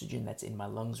the oxygen that's in my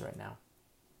lungs right now.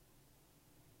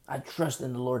 I trust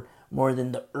in the Lord more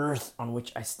than the earth on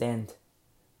which I stand.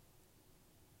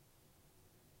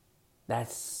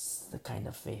 That's the kind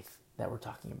of faith that we're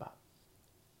talking about.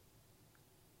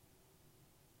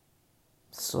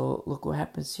 So look what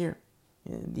happens here.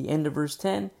 In the end of verse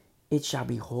 10, it shall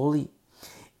be holy.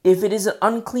 If it is an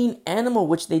unclean animal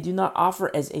which they do not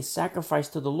offer as a sacrifice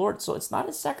to the Lord. So it's not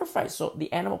a sacrifice, so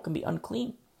the animal can be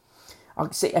unclean.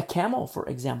 I'll say a camel, for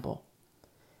example.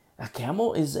 A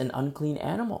camel is an unclean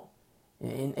animal.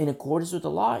 In accordance with the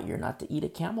law, you're not to eat a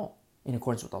camel. In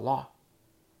accordance with the law,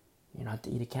 you're not to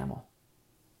eat a camel.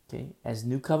 Okay, as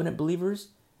New Covenant believers,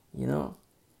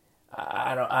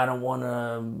 I don't want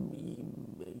to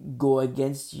go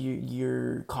against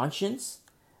your conscience,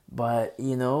 but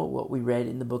what we read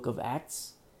in the book of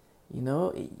Acts,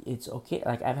 it's okay.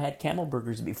 Like, I've had camel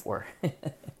burgers before.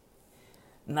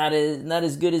 Not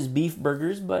as good as beef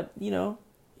burgers, but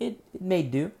it may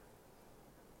do.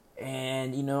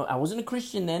 And I wasn't a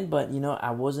Christian then, but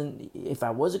I wasn't. If I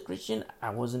was a Christian,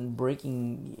 I wasn't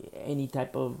breaking any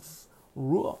type of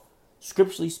rule,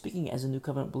 scripturally speaking, as a New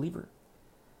Covenant believer.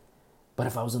 But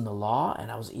if I was in the law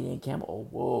and I was eating a camel,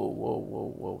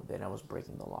 whoa, then I was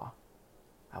breaking the law.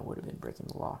 I would have been breaking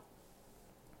the law.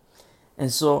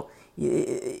 And so,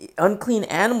 unclean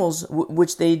animals,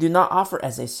 which they do not offer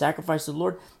as a sacrifice to the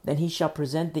Lord, then he shall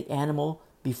present the animal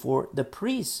before the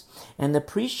priest. And the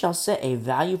priest shall set a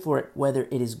value for it, whether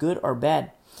it is good or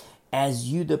bad. As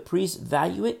you, the priest,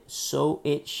 value it, so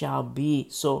it shall be.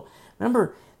 So,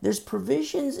 remember, there's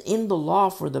provisions in the law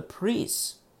for the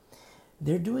priests.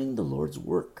 They're doing the Lord's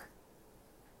work.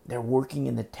 They're working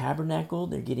in the tabernacle.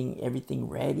 They're getting everything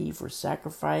ready for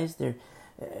sacrifice. They're,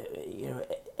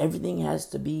 everything has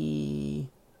to be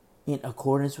in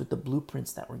accordance with the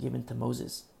blueprints that were given to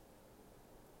Moses.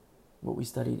 what we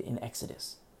studied in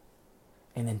Exodus.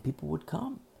 And then people would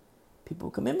come. People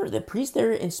would come. Remember, the priest,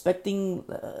 they're inspecting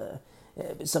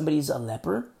somebody's a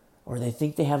leper, or they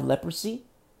think they have leprosy.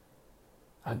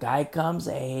 A guy comes,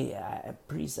 hey,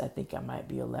 priest, I think I might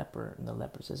be a leper. And the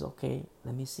leper says, okay,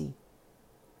 let me see.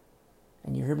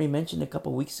 And you heard me mention a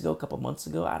couple weeks ago, a couple months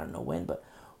ago, I don't know when, but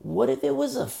what if it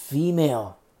was a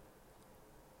female?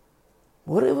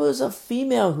 What if it was a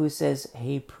female who says,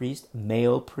 hey, priest,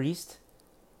 male priest?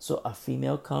 So a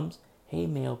female comes, hey,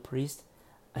 male priest,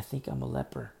 I think I'm a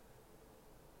leper.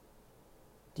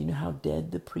 Do you know how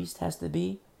dead the priest has to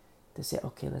be? To say,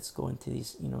 okay, let's go into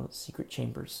these, secret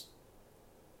chambers.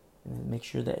 And then make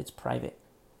sure that it's private.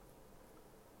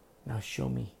 Now show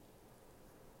me.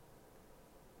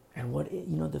 And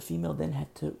the female then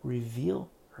had to reveal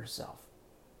herself.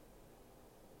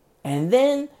 And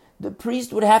then the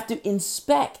priest would have to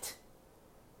inspect.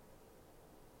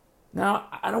 Now,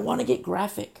 I don't want to get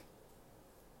graphic.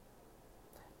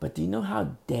 But do you know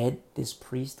how dead this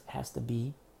priest has to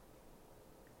be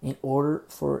in order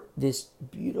for this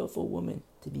beautiful woman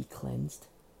to be cleansed?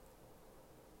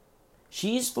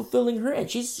 She's fulfilling her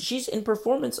end. She's in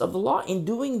performance of the law, in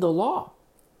doing the law.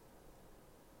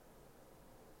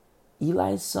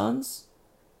 Eli's sons,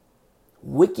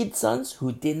 wicked sons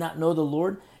who did not know the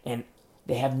Lord, and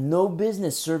they have no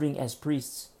business serving as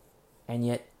priests. And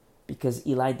yet, because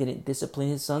Eli didn't discipline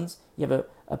his sons, you have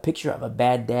a picture of a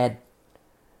bad dad.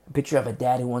 A picture of a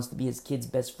dad who wants to be his kids'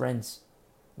 best friends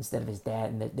instead of his dad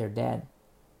and their dad.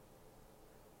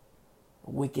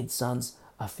 Wicked sons,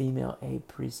 a female, hey,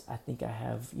 priest, I think I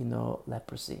have,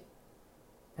 leprosy.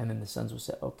 And then the sons will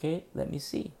say, okay, let me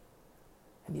see.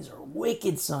 And these are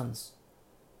wicked sons.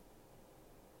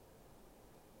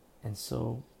 And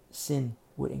so sin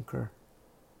would incur.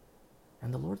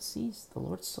 And the Lord sees, the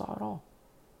Lord saw it all.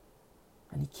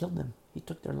 And he killed them. He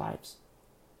took their lives.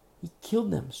 He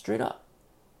killed them straight up.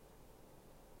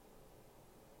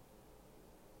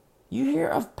 You hear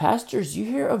of pastors, you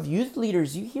hear of youth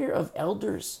leaders, you hear of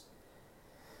elders,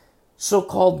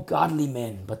 so-called godly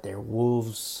men, but they're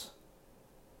wolves.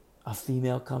 A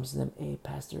female comes to them, hey,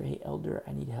 pastor, hey, elder,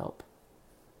 I need help.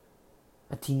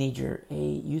 A teenager,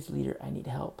 hey, youth leader, I need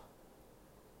help.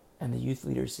 And the youth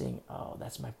leader is saying, oh,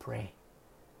 that's my prey.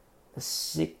 The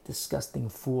sick, disgusting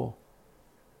fool.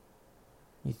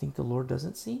 You think the Lord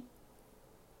doesn't see?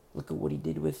 Look at what he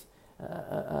did with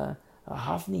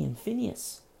Hophni and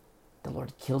Phinehas. The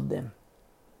Lord killed them.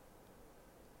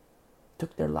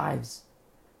 Took their lives.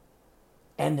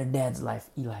 And their dad's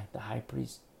life, Eli, the high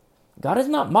priest. God is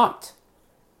not mocked.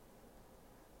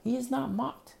 He is not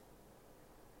mocked.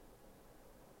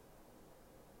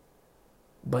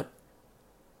 But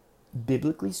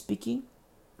biblically speaking,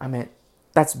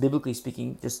 that's biblically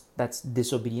speaking, that's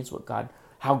disobedience,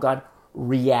 how God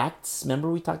reacts.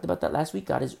 Remember we talked about that last week?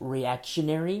 God is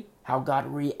reactionary. How God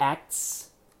reacts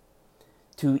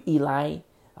to Eli,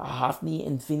 Hophni,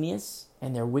 and Phinehas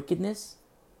and their wickedness.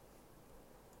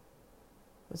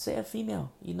 Let's say a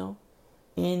female,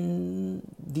 in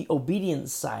the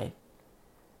obedience side.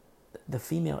 The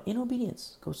female in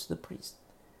obedience goes to the priest.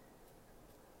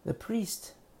 The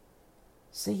priest,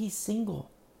 say he's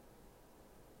single.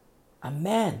 A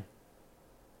man.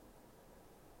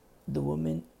 The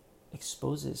woman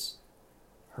exposes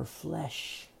her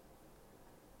flesh.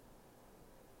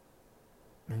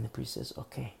 And the priest says,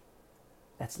 okay,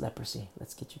 that's leprosy.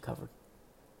 Let's get you covered.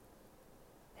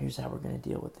 Here's how we're going to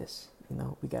deal with this.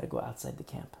 We got to go outside the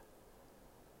camp.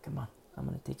 Come on, I'm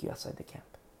going to take you outside the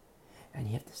camp. And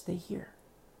you have to stay here.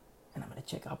 And I'm going to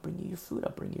check. I'll bring you your food.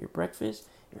 I'll bring you your breakfast,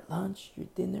 your lunch, your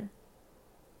dinner.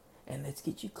 And let's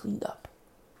get you cleaned up.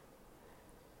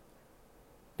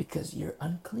 Because you're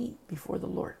unclean before the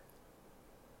Lord.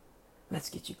 Let's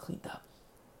get you cleaned up.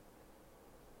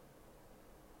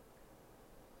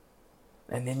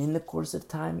 And then in the course of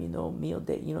time, meal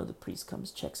day, the priest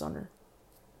comes, checks on her.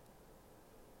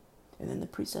 And then the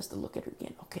priest has to look at her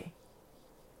again. Okay.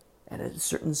 At a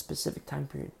certain specific time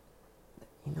period,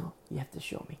 you have to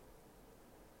show me.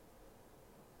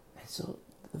 And so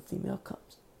the female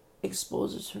comes,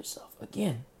 exposes herself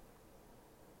again.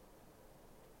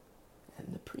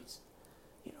 And the priest,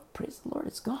 praise the Lord,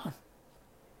 it's gone.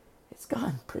 It's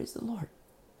gone, praise the Lord.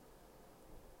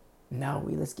 Now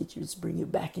let's bring you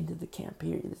back into the camp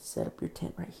here. Let's set up your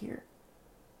tent right here.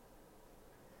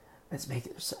 Let's make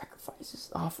their sacrifices,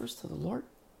 offers to the Lord.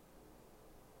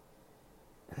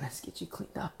 And let's get you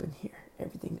cleaned up in here.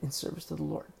 Everything in service to the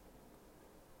Lord.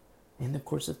 In the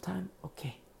course of time,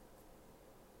 okay.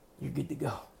 You're good to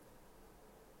go.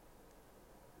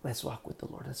 Let's walk with the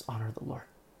Lord. Let's honor the Lord.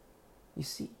 You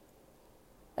see,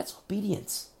 that's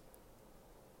obedience.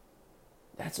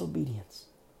 That's obedience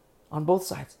on both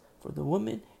sides, for the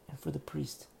woman and for the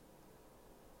priest.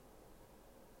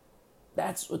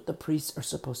 That's what the priests are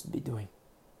supposed to be doing.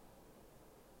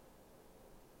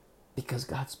 Because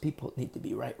God's people need to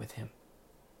be right with him.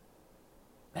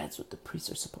 That's what the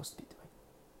priests are supposed to be doing.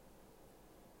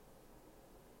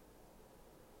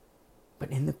 But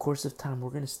in the course of time,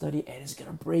 we're going to study, and it's going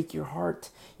to break your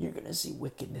heart. You're going to see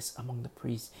wickedness among the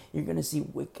priests. You're going to see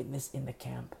wickedness in the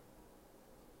camp.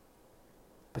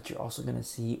 But you're also going to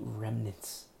see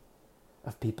remnants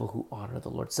of people who honor the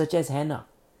Lord, such as Hannah.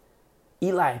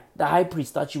 Eli, the high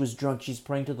priest, thought she was drunk. She's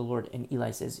praying to the Lord, and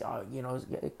Eli says,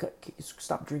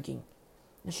 stop drinking.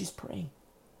 And she's praying.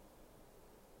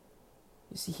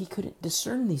 You see, he couldn't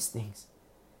discern these things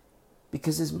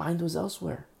because his mind was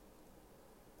elsewhere.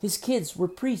 His kids were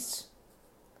priests,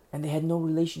 and they had no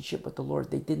relationship with the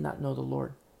Lord. They did not know the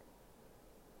Lord.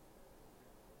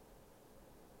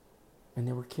 And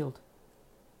they were killed.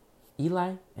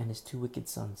 Eli and his 2 wicked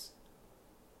sons.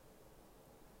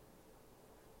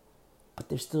 But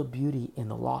there's still beauty in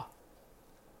the law.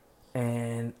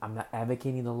 And I'm not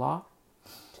advocating the law,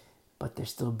 but there's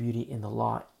still beauty in the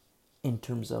law in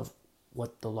terms of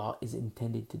what the law is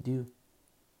intended to do.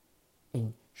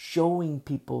 In showing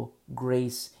people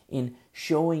grace, in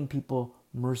showing people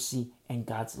mercy and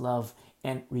God's love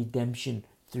and redemption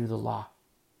through the law.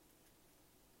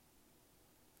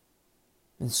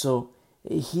 And so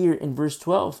here in verse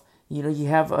 12, you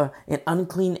have an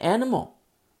unclean animal,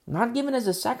 not given as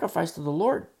a sacrifice to the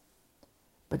Lord,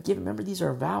 but given, remember, these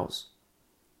are vows.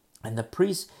 And the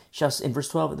priest shall, in verse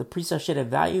 12, the priest shall shed a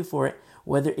value for it,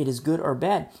 whether it is good or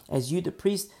bad. As you, the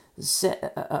priest,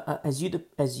 the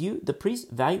priest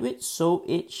value it, so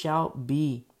it shall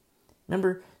be.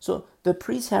 Remember, so the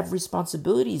priests have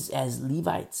responsibilities as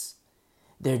Levites.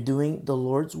 They're doing the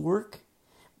Lord's work,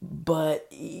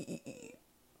 but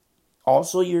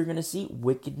also you're going to see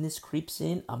wickedness creeps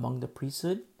in among the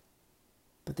priesthood.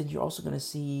 But then you're also going to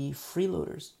see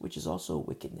freeloaders, which is also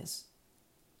wickedness.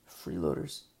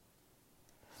 Freeloaders.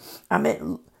 I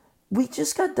mean, we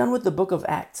just got done with the book of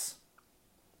Acts.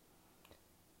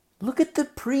 Look at the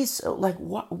priests. Like,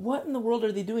 what in the world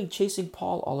are they doing chasing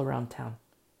Paul all around town?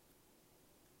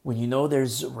 When you know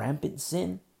there's rampant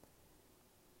sin.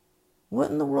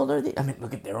 What in the world are they? I mean,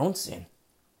 look at their own sin.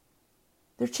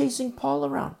 They're chasing Paul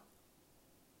around.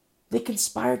 They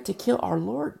conspired to kill our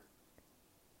Lord.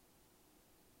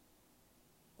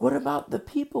 What about the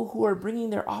people who are bringing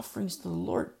their offerings to the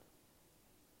Lord?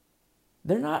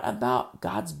 They're not about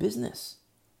God's business.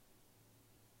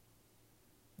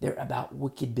 They're about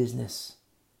wicked business,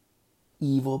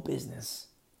 evil business,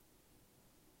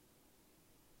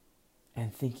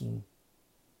 and thinking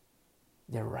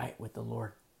they're right with the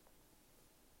Lord.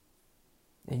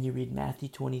 Then you read Matthew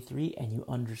 23 and you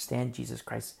understand Jesus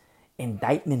Christ's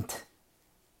indictment.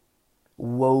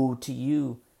 Woe to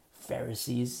you,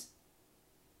 Pharisees.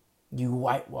 You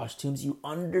whitewashed tombs. You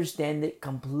understand it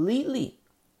completely.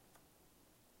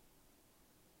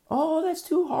 Oh, that's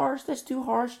too harsh. That's too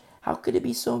harsh. How could it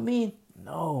be so mean?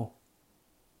 No.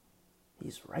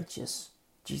 He's righteous,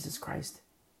 Jesus Christ.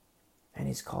 And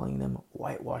he's calling them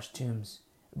whitewashed tombs,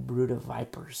 brood of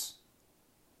vipers.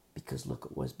 Because look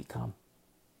at what's become.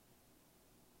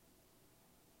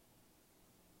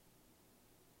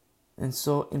 And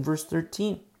so in verse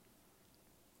 13,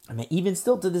 I mean, even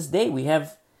still to this day, we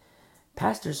have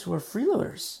pastors who are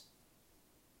freeloaders.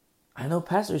 I know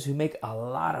pastors who make a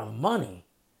lot of money.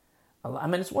 I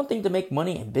mean, it's one thing to make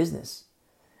money in business,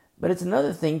 but it's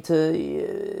another thing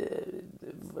to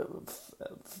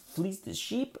fleece the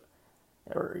sheep,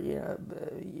 or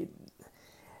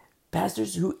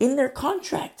pastors who, in their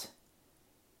contract,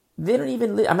 they don't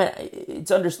even live. I mean, it's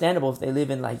understandable if they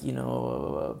live in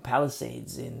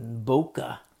Palisades, in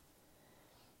Boca,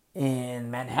 in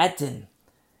Manhattan,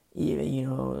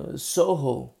 even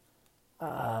Soho.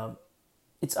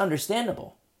 It's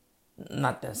understandable.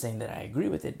 Not that saying that I agree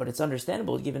with it, but it's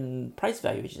understandable given price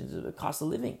valuations of the cost of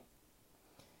living.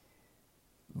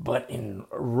 But in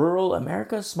rural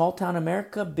America, small town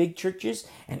America, big churches,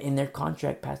 and in their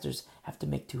contract, pastors have to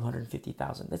make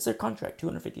 $250,000. That's their contract,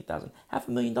 $250,000,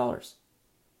 $500,000.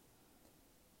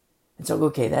 And so,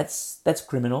 okay, that's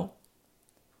criminal.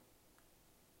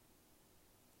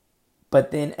 But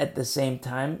then at the same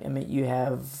time, I mean, you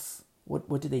have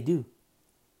what do they do?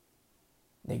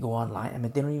 They go online. I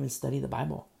mean, they don't even study the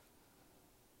Bible.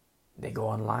 They go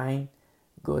online,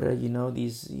 go to,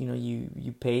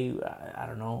 you pay, I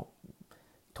don't know,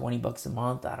 $20 a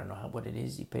month. I don't know what it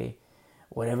is. You pay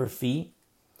whatever fee.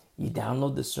 You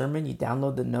download the sermon, you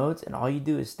download the notes, and all you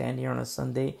do is stand here on a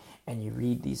Sunday and you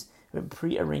read these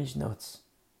pre-arranged notes.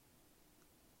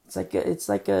 It's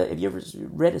like a have you ever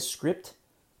read a script,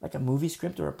 like a movie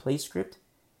script or a play script?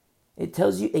 It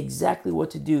tells you exactly what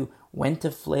to do, when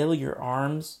to flail your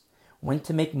arms, when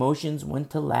to make motions, when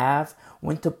to laugh,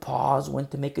 when to pause, when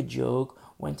to make a joke,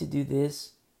 when to do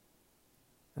this.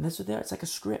 And that's what they are. It's like a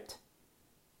script.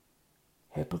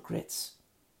 Hypocrites.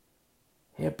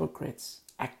 Hypocrites.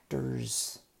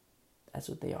 Actors. That's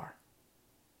what they are.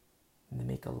 And they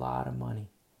make a lot of money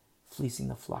fleecing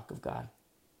the flock of God,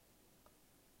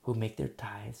 who make their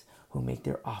tithes, who make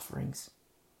their offerings.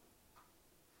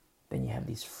 Then you have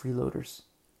these freeloaders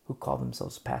who call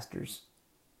themselves pastors.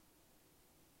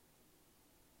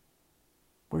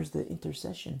 Where's the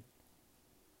intercession?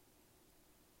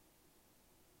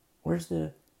 Where's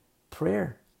the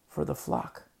prayer for the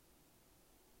flock?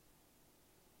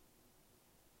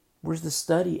 Where's the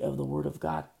study of the Word of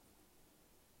God?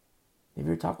 Have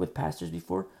you ever talked with pastors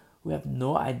before who have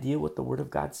no idea what the Word of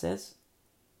God says?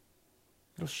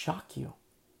 It'll shock you.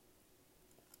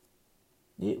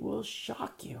 It will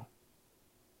shock you.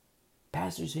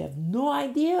 Pastors who have no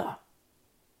idea.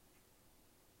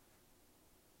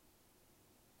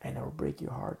 And it will break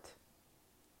your heart.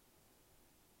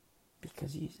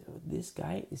 Because this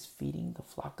guy is feeding the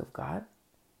flock of God.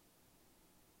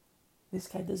 This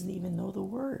guy doesn't even know the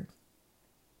Word.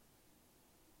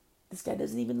 This guy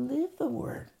doesn't even live the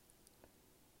Word.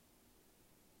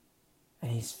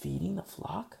 And he's feeding the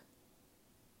flock.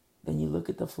 Then you look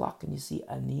at the flock and you see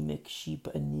anemic sheep,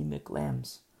 anemic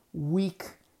lambs.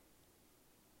 Weak.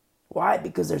 Why?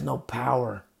 Because there's no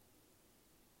power.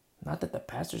 Not that the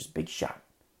pastor's big shot.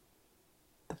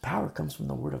 The power comes from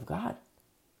the Word of God.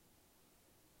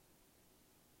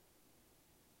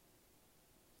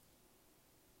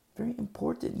 Very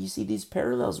important. You see these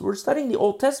parallels. We're studying the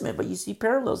Old Testament, but you see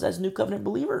parallels as New Covenant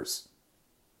believers.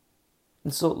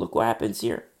 And so look what happens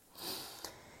here.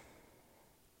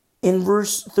 In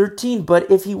verse 13,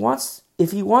 but if he wants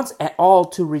at all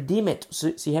to redeem it,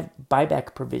 so you have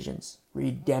buyback provisions,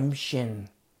 redemption.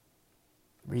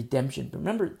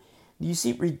 Remember, you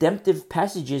see redemptive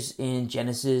passages in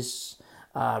Genesis,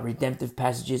 redemptive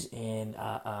passages in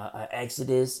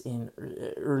Exodus, in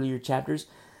earlier chapters.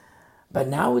 But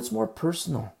now it's more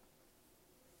personal.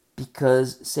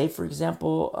 Because, say, for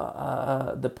example,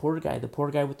 the poor guy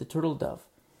with the turtle dove,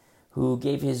 who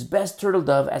gave his best turtle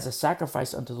dove as a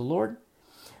sacrifice unto the Lord,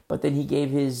 but then he gave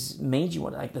his mangy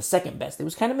one, like the second best. It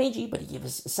was kind of mangy, but he gave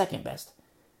his second best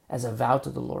as a vow to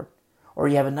the Lord. Or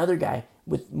you have another guy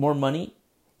with more money.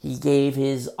 He gave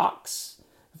his ox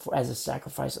as a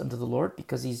sacrifice unto the Lord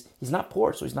because he's not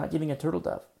poor, so he's not giving a turtle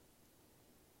dove.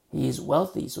 He is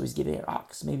wealthy, so he's giving an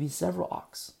ox, maybe several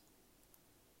ox.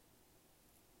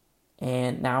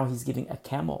 And now he's giving a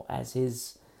camel as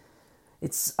his...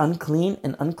 It's unclean,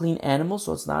 an unclean animal,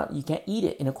 so it's not, you can't eat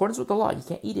it. In accordance with the law, you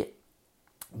can't eat it.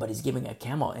 But he's giving a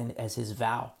camel as his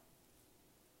vow.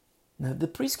 Now, the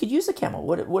priest could use a camel.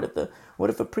 What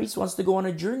if a priest wants to go on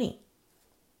a journey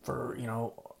for,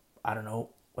 I don't know,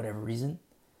 whatever reason?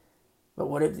 But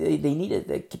what if they need it?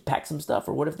 They could pack some stuff.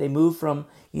 Or what if they move from,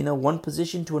 one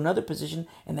position to another position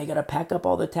and they got to pack up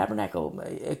all the tabernacle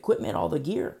equipment, all the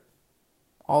gear,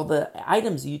 all the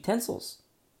items, the utensils.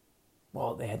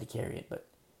 Well, they had to carry it, but...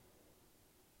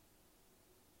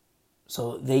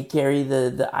 So they carry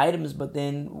the items, but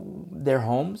then their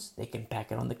homes, they can pack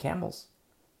it on the camels.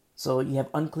 So you have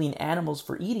unclean animals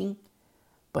for eating,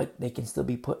 but they can still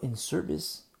be put in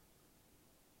service.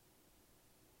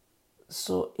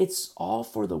 So it's all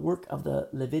for the work of the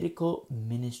Levitical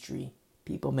ministry.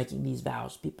 People making these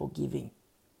vows, people giving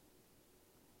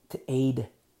to aid.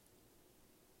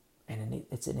 And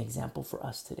it's an example for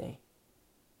us today.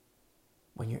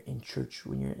 When you're in church,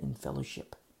 when you're in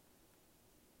fellowship,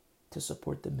 to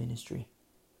support the ministry.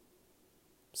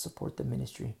 Support the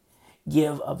ministry.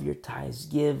 Give of your tithes,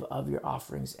 give of your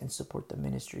offerings, and support the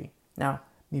ministry. Now,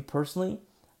 me personally,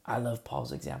 I love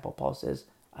Paul's example. Paul says,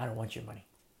 I don't want your money.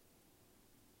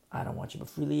 I don't want you, but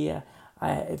freely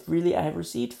I have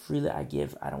received, freely I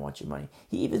give. I don't want your money.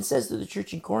 He even says to the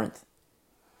church in Corinth,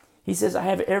 he says, I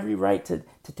have every right to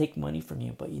take money from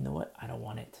you, but you know what? I don't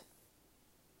want it.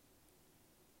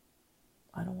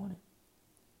 I don't want it.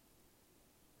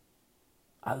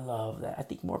 I love that. I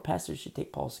think more pastors should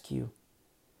take Paul's cue.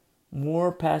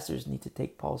 More pastors need to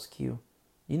take Paul's cue.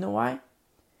 You know why?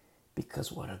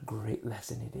 Because what a great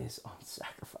lesson it is on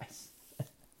sacrifice.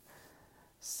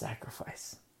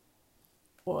 Sacrifice.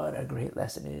 What a great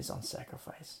lesson it is on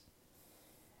sacrifice.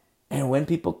 And when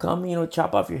people come,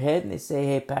 chop off your head and they say,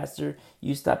 hey, pastor,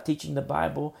 you stop teaching the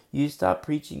Bible. You stop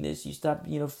preaching this. You stop,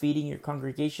 feeding your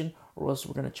congregation, or else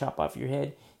we're going to chop off your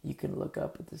head. You can look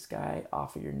up at this guy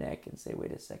off of your neck and say,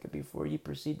 wait a second, before you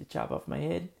proceed to chop off my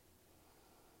head,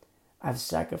 I've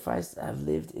sacrificed, I've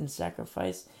lived in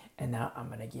sacrifice, and now I'm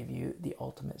going to give you the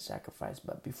ultimate sacrifice.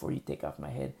 But before you take off my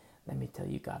head, let me tell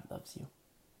you, God loves you.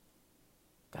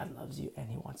 God loves you, and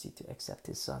he wants you to accept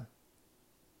his son.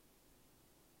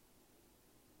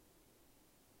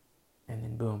 And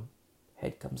then boom,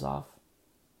 head comes off.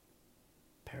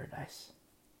 Paradise.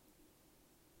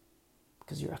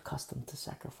 Because you're accustomed to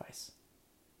sacrifice.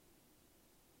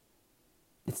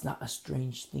 It's not a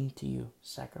strange thing to you,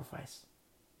 sacrifice.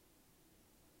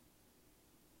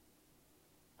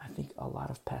 I think a lot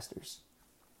of pastors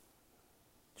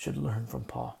should learn from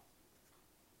Paul.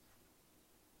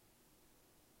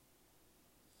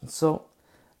 And so,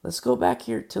 let's go back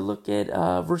here to look at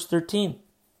verse 13.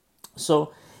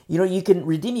 So, you can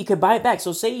redeem, you can buy it back.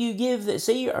 So say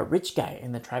you're a rich guy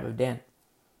in the tribe of Dan.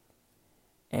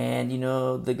 And,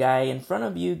 the guy in front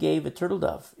of you gave a turtle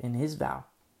dove in his vow.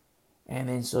 And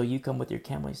then so you come with your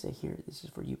camel and say, here, this is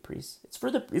for you priests. It's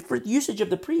for the usage of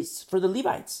the priests, for the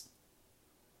Levites.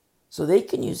 So they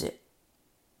can use it.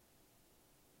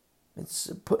 It's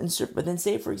put in, but then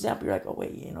say, for example, you're like, oh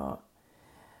wait,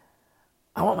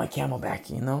 I want my camel back,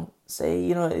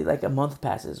 Say, like a month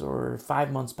passes or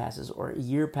 5 months passes or a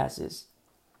year passes,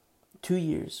 2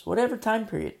 years, whatever time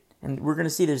period. And we're going to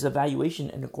see there's a valuation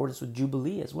in accordance with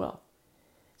Jubilee as well.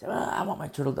 So, I want my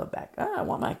turtle dove back. I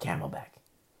want my camel back.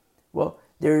 Well,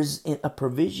 there's a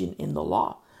provision in the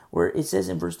law where it says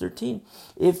in verse 13,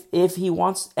 if he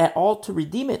wants at all to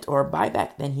redeem it or buy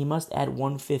back, then he must add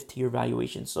 1/5 to your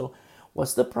valuation. So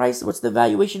what's the price? What's the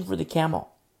valuation for the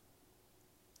camel?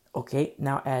 Okay,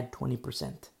 now add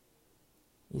 20%.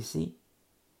 You see?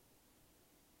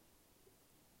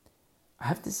 I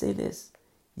have to say this.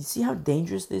 You see how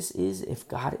dangerous this is if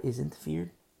God isn't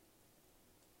feared?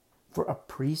 For a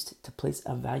priest to place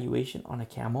a valuation on a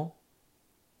camel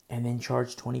and then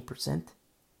charge 20%?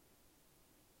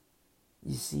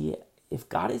 You see, if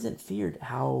God isn't feared,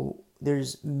 how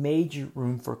there's major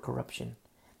room for corruption.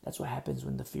 That's what happens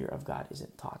when the fear of God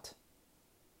isn't taught.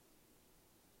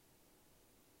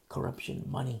 Corruption,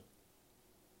 money.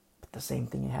 But the same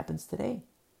thing happens today.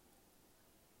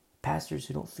 Pastors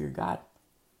who don't fear God.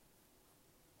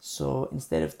 So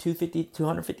instead of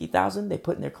 250,000, they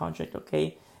put in their contract,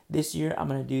 okay, this year I'm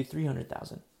going to do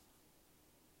 300,000.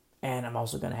 And I'm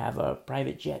also going to have a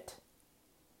private jet.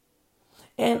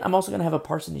 And I'm also going to have a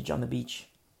parsonage on the beach.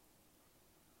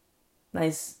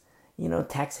 Nice,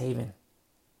 tax haven.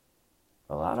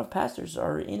 A lot of pastors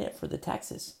are in it for the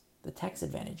taxes, the tax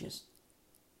advantages,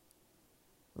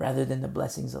 rather than the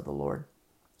blessings of the Lord.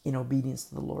 In obedience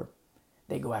to the Lord,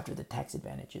 they go after the tax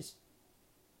advantages.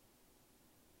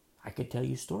 I could tell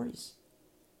you stories.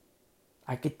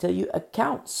 I could tell you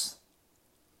accounts.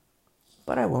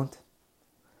 But I won't.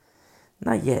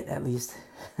 Not yet, at least.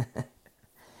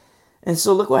 And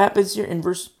so look what happens here in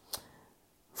verse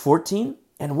 14.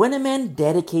 And when a man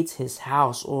dedicates his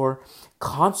house or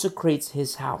consecrates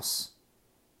his house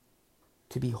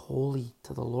to be holy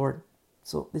to the Lord.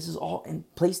 So this is all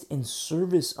placed in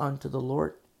service unto the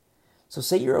Lord. So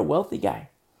say you're a wealthy guy.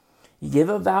 You give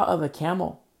a vow of a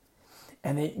camel.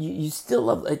 And then you still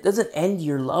love, it doesn't end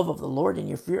your love of the Lord and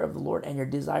your fear of the Lord and your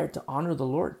desire to honor the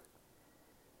Lord.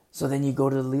 So then you go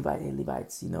to the Levite. Hey,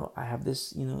 Levites, I have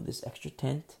this, this extra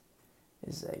tent,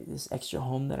 this extra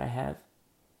home that I have.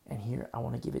 And here, I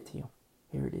want to give it to you.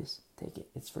 Here it is. Take it.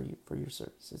 It's for you, for your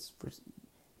service. It's for,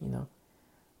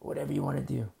 whatever you want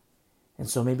to do. And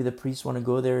so maybe the priests want to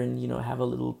go there and, have a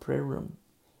little prayer room.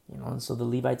 And so the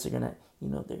Levites are going to,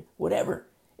 they're, whatever.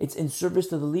 It's in service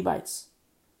to the Levites.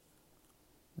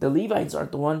 The Levites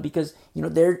aren't the one because,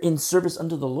 they're in service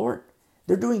unto the Lord.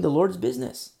 They're doing the Lord's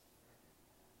business.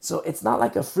 So it's not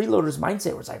like a freeloader's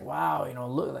mindset where it's like, wow,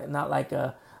 look, not like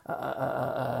a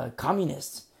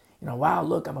communist. Wow,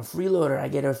 look, I'm a freeloader. I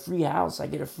get a free house. I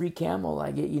get a free camel.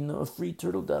 I get, a free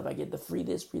turtle dove. I get the free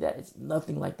this, free that. It's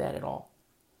nothing like that at all.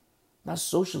 Not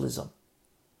socialism.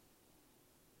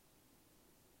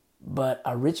 But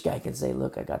a rich guy can say,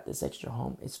 look, I got this extra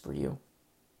home. It's for you.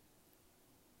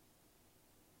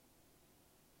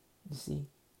 You see?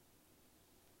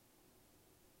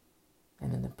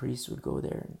 And then the priest would go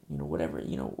there and, whatever,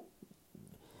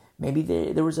 maybe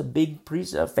there was a big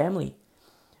priest family.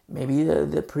 Maybe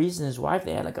the priest and his wife,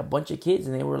 they had like a bunch of kids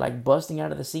and they were like busting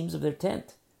out of the seams of their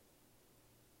tent.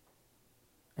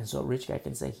 And so a rich guy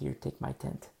can say, here, take my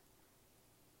tent.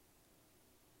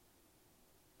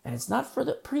 And it's not for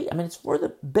the priest. It's for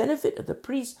the benefit of the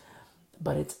priest,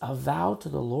 but it's a vow to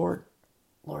the Lord.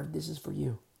 Lord, this is for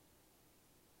you.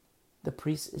 The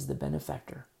priest is the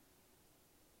benefactor.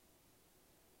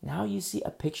 Now you see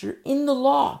a picture in the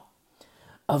law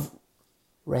of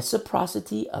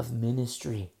reciprocity of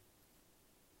ministry.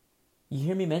 You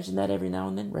hear me mention that every now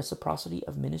and then, reciprocity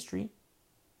of ministry.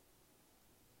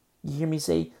 You hear me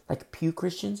say like pew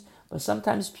Christians, but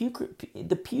sometimes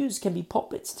the pews can be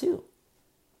pulpits too,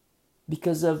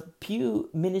 because of pew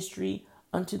ministry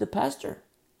unto the pastor,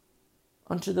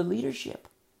 unto the leadership.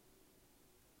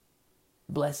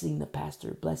 Blessing the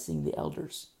pastor, blessing the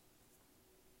elders.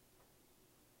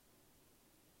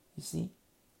 You see?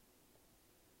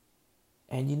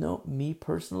 And you know, me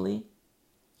personally,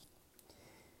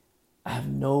 I have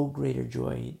no greater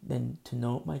joy than to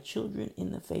know my children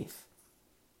in the faith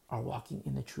are walking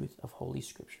in the truth of Holy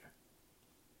Scripture.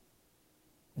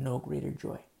 No greater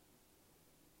joy.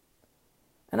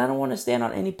 And I don't want to stand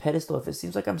on any pedestal. If it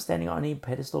seems like I'm standing on any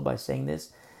pedestal by saying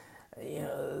this,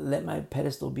 let my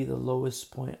pedestal be the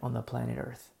lowest point on the planet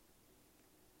Earth.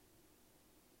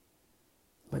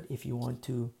 But if you want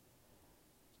to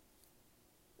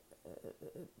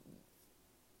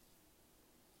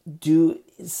do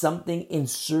something in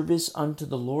service unto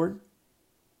the Lord,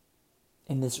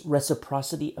 in this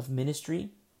reciprocity of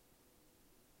ministry,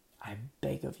 I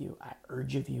beg of you, I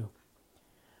urge of you,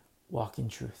 walk in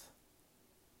truth.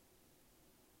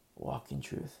 Walk in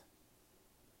truth.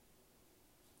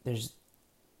 There's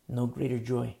no greater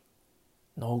joy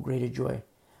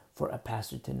for a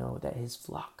pastor to know that his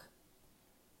flock,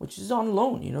 which is on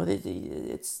loan,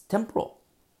 it's temporal.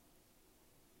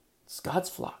 It's God's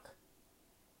flock.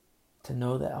 To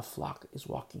know that a flock is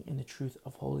walking in the truth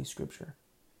of Holy Scripture.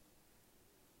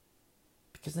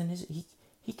 Because then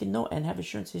he can know and have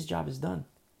assurance his job is done.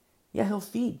 Yeah, he'll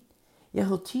feed. Yeah,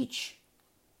 he'll teach.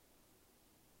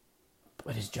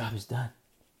 But his job is done.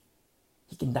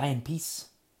 He can die in peace.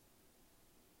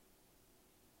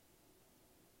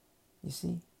 You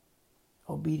see?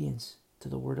 Obedience to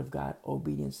the Word of God.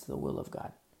 Obedience to the will of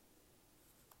God.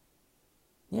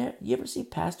 Yeah, you ever see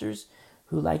pastors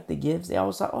who like the gifts? They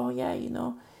always thought,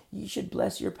 you should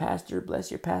bless your pastor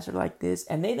like this.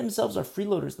 And they themselves are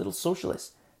freeloaders, little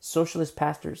socialist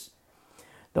pastors.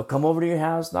 They'll come over to your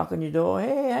house, knock on your door.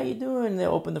 Hey, how you doing?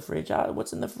 They'll open the fridge.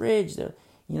 What's in the fridge? They'll,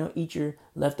 eat your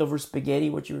leftover spaghetti,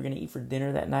 what you were going to eat for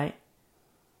dinner that night.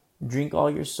 Drink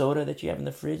all your soda that you have in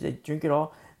the fridge. They drink it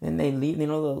all. Then they leave,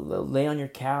 they'll lay on your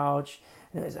couch.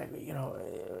 And it's like,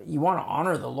 you want to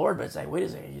honor the Lord, but it's like, wait a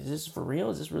second, is this for real?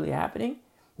 Is this really happening?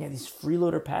 Yeah, these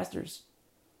freeloader pastors,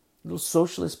 little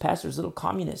socialist pastors, little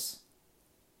communists.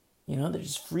 They're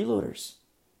just freeloaders.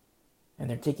 And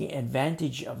they're taking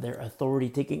advantage of their authority,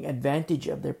 taking advantage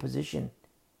of their position.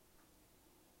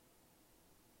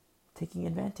 Taking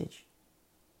advantage.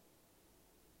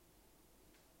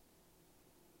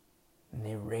 And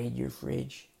they raid your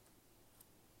fridge.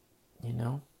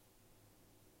 And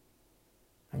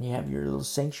you have your little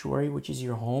sanctuary, which is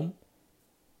your home.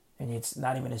 And it's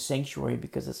not even a sanctuary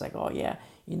because it's like, oh yeah,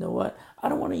 you know what? I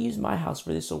don't want to use my house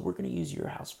for this, so we're going to use your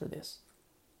house for this.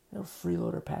 They're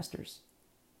freeloader pastors.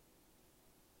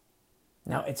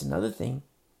 Now, it's another thing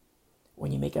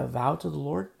when you make a vow to the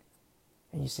Lord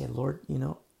and you say, Lord,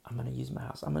 I'm going to use my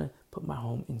house. I'm going to put my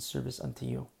home in service unto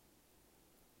you.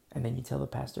 And then you tell the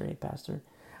pastor, hey, pastor,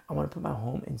 I want to put my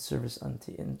home in service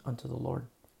unto the Lord.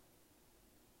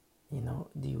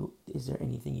 Is there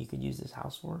anything you could use this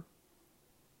house for?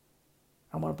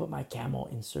 I want to put my camel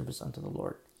in service unto the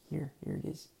Lord. Here it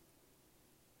is.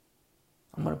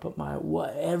 I'm going to put my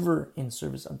whatever in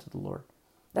service unto the Lord.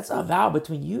 That's a vow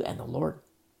between you and the Lord.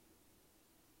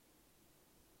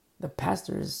 The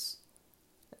pastors,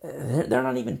 they're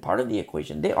not even part of the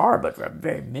equation. They are, but for a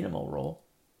very minimal role.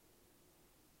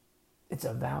 It's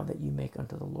a vow that you make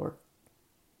unto the Lord.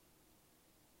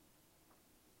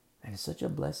 And it's such a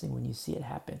blessing when you see it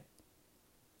happen.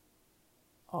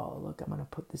 Oh, look, I'm going to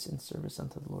put this in service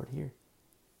unto the Lord here.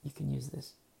 You can use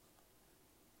this.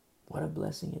 What a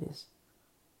blessing it is.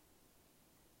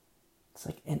 It's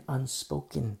like an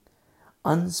unspoken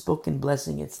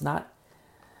blessing. It's not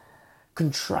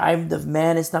contrived of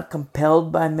man. It's not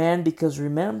compelled by man. Because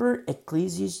remember,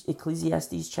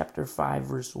 Ecclesiastes chapter 5,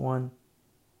 verse 1.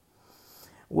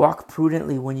 Walk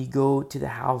prudently when you go to the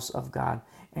house of God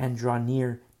and draw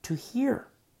near to hear.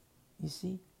 You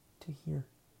see? To hear.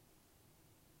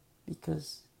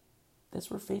 Because that's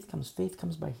where faith comes. Faith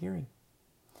comes by hearing.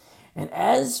 And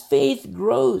as faith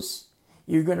grows,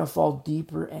 you're going to fall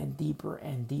deeper and deeper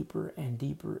and deeper and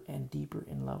deeper and deeper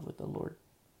in love with the Lord.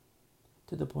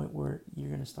 To the point where you're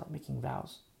going to start making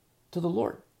vows to the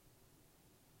Lord.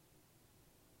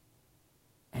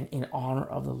 And in honor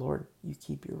of the Lord, you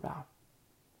keep your vow.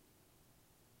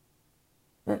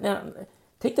 Now,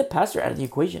 take the pastor out of the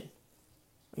equation.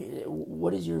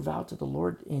 What is your vow to the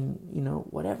Lord in,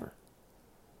 whatever?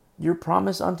 Your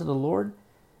promise unto the Lord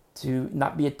to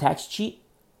not be a tax cheat,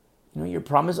 Your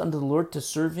promise unto the Lord to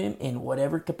serve Him in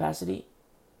whatever capacity.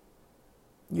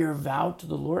 Your vow to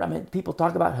the Lord. I mean, people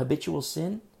talk about habitual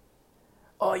sin.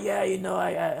 Oh yeah,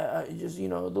 I just, the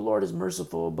Lord is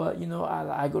merciful, but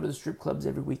I go to the strip clubs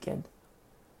every weekend.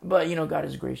 But God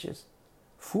is gracious.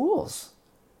 Fools.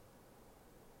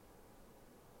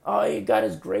 Oh, God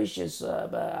is gracious,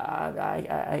 but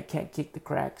I can't kick the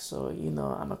crack, so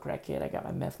I'm a crackhead. I got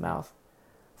my meth mouth.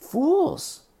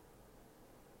 Fools.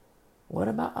 What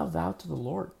about a vow to the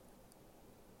Lord?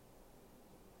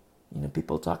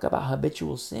 People talk about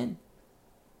habitual sin.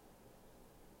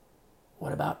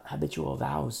 What about habitual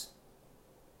vows?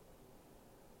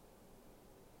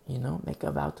 Make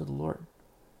a vow to the Lord.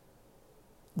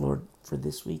 Lord, for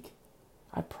this week,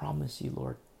 I promise you,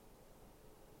 Lord.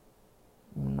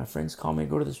 When my friends call me to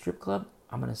go to the strip club,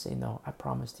 I'm going to say, no, I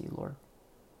promise to you, Lord.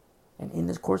 And in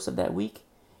the course of that week,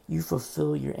 you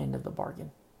fulfill your end of the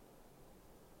bargain.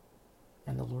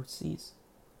 And the Lord sees.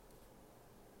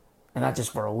 And not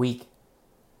just for a week,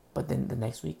 but then the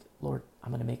next week, Lord, I'm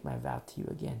going to make my vow to you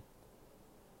again.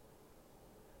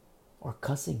 Or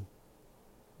cussing,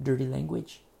 dirty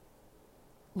language.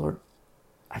 Lord,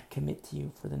 I commit to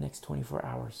you for the next 24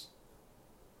 hours.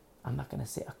 I'm not going to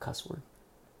say a cuss word.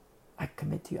 I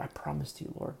commit to you. I promise to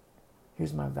you, Lord.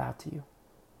 Here's my vow to you.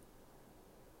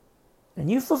 And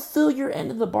you fulfill your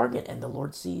end of the bargain, and the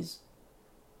Lord sees.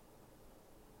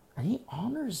 And He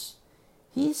honors.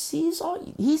 He sees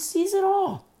all. He sees it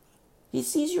all. He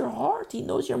sees your heart. He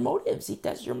knows your motives. He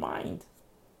tests your mind.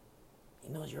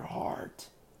 He knows your heart.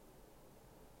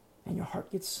 And your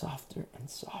heart gets softer and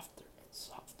softer and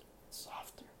softer and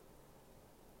softer.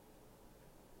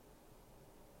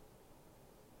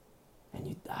 And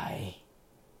you die.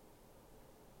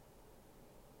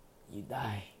 You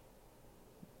die.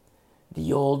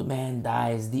 The old man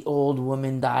dies. The old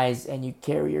woman dies. And you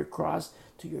carry your cross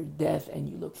to your death. And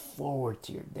you look forward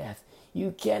to your death.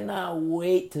 You cannot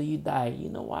wait till you die. You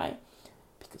know why?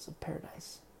 Because of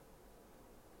paradise.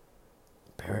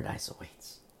 Paradise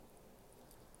awaits.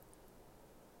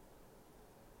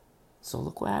 So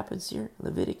look what happens here.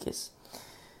 Leviticus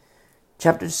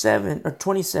chapter 7 or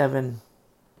 27.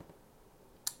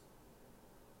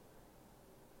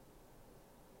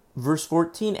 Verse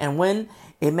 14. And when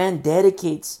a man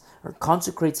dedicates or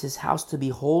consecrates his house to be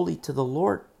holy to the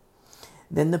Lord,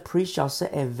 then the priest shall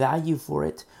set a value for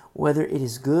it, whether it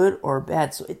is good or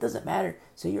bad. So it doesn't matter.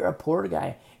 So you're a poor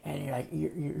guy and you're like,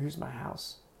 here's my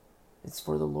house. It's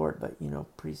for the Lord, but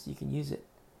priest, you can use it.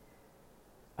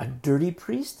 A dirty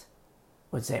priest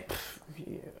would say,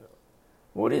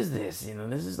 what is this?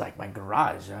 This is like my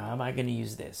garage. How am I going to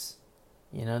use this?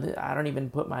 I don't even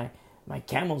put my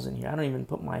camels in here. I don't even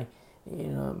put my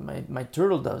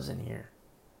turtle doves in here.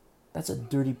 That's a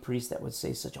dirty priest that would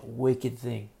say such a wicked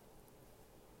thing.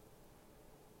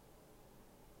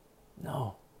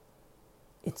 No.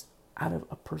 It's out of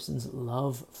a person's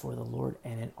love for the Lord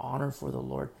and an honor for the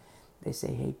Lord. They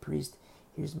say, hey, priest,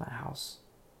 here's my house.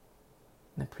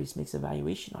 And the priest makes a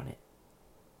valuation on it.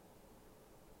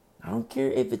 I don't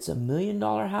care if it's $1 million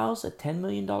house, a $10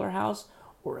 million house,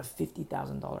 or a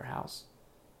 $50,000 house.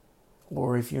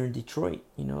 Or if you're in Detroit,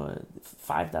 a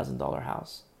 $5,000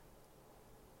 house.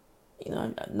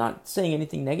 I'm not saying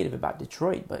anything negative about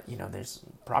Detroit, but, there's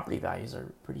property values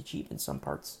are pretty cheap in some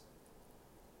parts.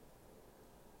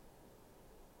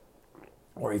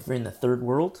 Or if you're in the third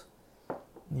world,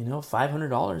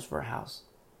 $500 for a house.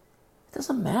 It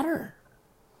doesn't matter.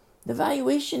 The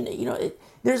valuation,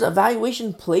 there's a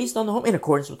valuation placed on the home in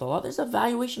accordance with the law. There's a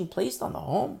valuation placed on the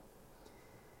home.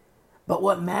 But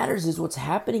what matters is what's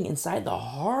happening inside the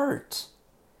heart.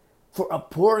 For a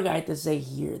poor guy to say,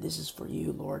 here, this is for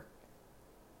you, Lord.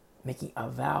 Making a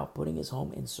vow, putting his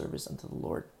home in service unto the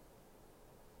Lord.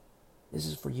 This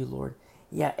is for you, Lord.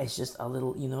 Yeah, it's just a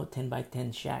little, 10 by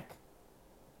 10 shack.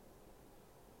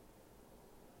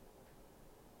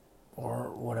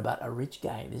 Or what about a rich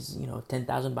guy? This is,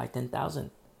 10,000 by 10,000. You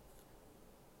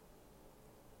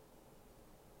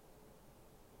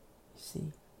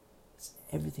see? It's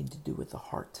everything to do with the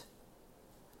heart.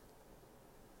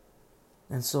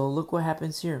 And so look what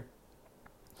happens here.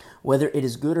 Whether it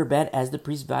is good or bad, as the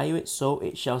priest value it, so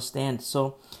it shall stand.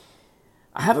 So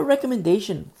I have a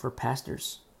recommendation for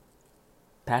pastors.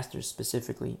 Pastors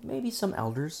specifically. Maybe some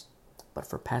elders. But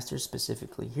for pastors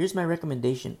specifically. Here's my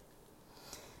recommendation.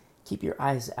 Keep your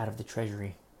eyes out of the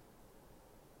treasury.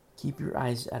 Keep your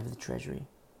eyes out of the treasury.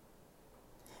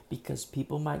 Because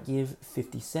people might give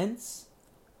 50 cents,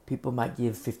 people might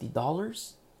give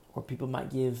 $50, or people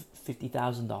might give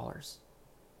 $50,000.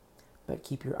 But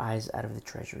keep your eyes out of the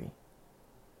treasury.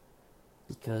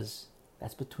 Because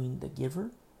that's between the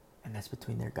giver and that's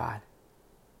between their God.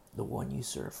 the one you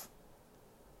serve.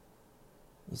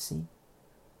 You see?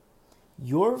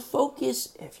 Your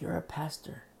focus, if you're a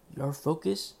pastor, your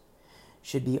focus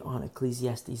should be on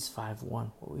Ecclesiastes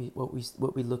 5:1,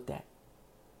 what we looked at.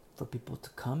 For people to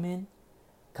come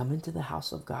into the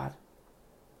house of God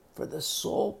for the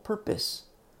sole purpose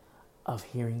of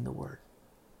hearing the word.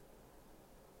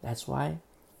 That's why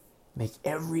make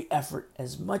every effort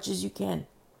as much as you can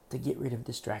to get rid of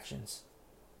distractions.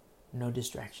 No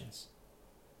distractions.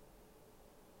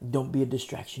 Don't be a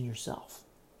distraction yourself.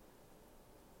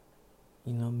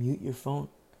 Mute your phone.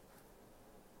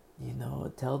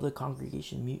 Tell the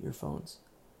congregation, mute your phones.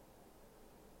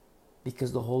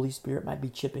 Because the Holy Spirit might be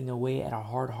chipping away at a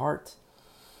hard heart.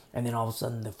 And then all of a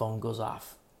sudden the phone goes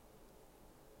off.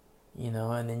 And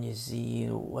then you see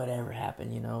whatever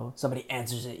happened, somebody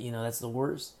answers it, that's the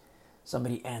worst.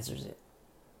 Somebody answers it.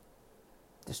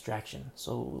 Distraction.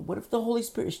 So what if the Holy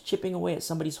Spirit is chipping away at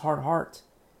somebody's hard heart?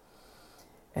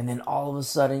 And then all of a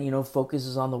sudden,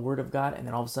 focuses on the Word of God, and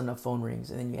then all of a sudden a phone rings,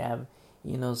 and then you have,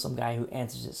 some guy who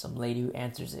answers it, some lady who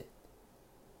answers it.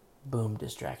 Boom,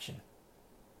 distraction.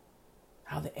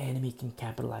 How the enemy can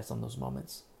capitalize on those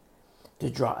moments to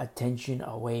draw attention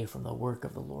away from the work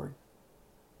of the Lord.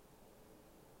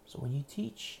 So when you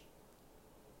teach,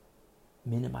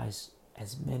 minimize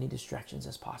as many distractions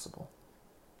as possible.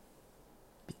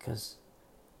 Because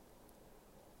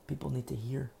people need to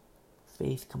hear.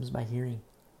 Faith comes by hearing,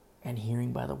 and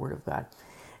hearing by the word of God.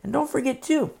 And don't forget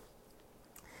too,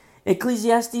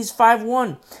 Ecclesiastes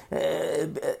 5:1,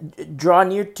 draw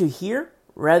near to hear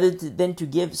rather than to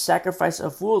give sacrifice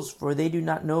of fools, for they do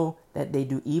not know that they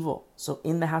do evil. So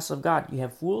in the house of God, you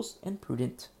have fools and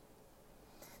prudent.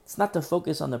 It's not to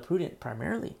focus on the prudent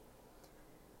primarily,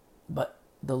 but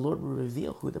the Lord will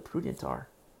reveal who the prudent are.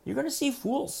 You're going to see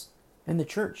fools in the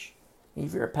church.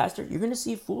 If you're a pastor, you're going to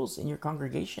see fools in your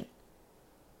congregation.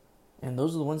 And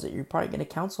those are the ones that you're probably going to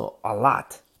counsel a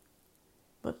lot.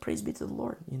 But praise be to the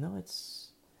Lord. It's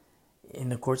in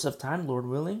the course of time, Lord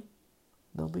willing,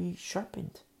 they'll be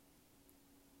sharpened.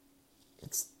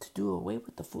 It's to do away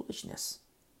with the foolishness.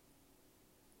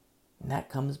 And that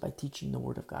comes by teaching the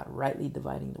word of God, rightly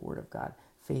dividing the word of God.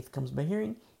 Faith comes by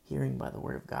hearing, hearing by the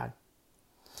word of God.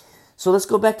 So let's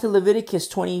go back to Leviticus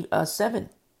 27.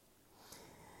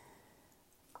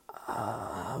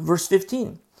 Verse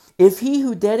 15. If he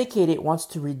who dedicated wants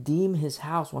to redeem his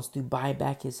house, wants to buy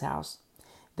back his house,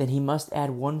 then he must add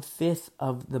 1/5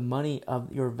 of the money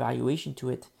of your valuation to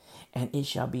it, and it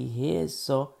shall be his.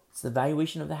 So it's the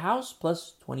valuation of the house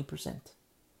plus 20%.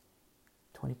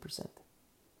 20%.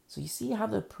 So you see how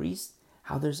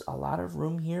how there's a lot of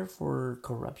room here for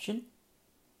corruption?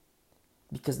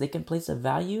 Because they can place a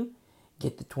value,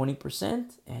 get the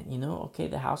 20%, and okay,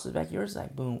 the house is back yours.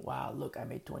 Like, boom, wow, look, I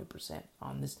made 20%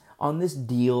 on this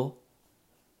deal.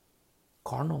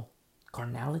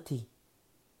 Carnality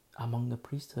among the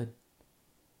priesthood.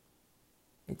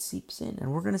 It seeps in,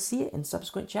 and we're going to see it in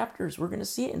subsequent chapters. We're going to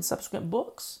see it in subsequent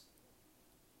books.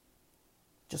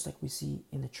 Just like we see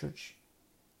in the church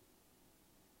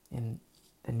in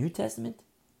the New Testament,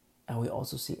 and we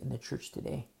also see it in the church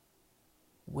today.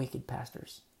 Wicked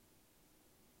pastors.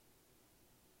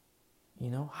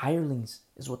 Hirelings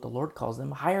is what the Lord calls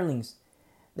them. Hirelings.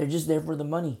 They're just there for the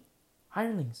money.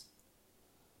 Hirelings.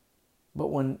 But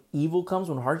when evil comes,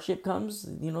 when hardship comes,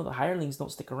 the hirelings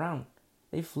don't stick around.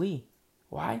 They flee.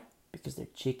 Why? Because they're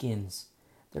chickens.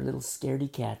 They're little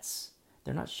scaredy cats.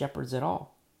 They're not shepherds at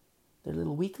all. They're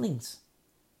little weaklings.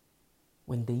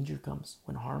 When danger comes,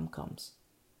 when harm comes,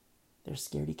 they're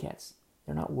scaredy cats.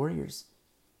 They're not warriors.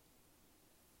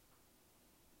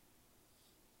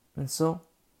 And so,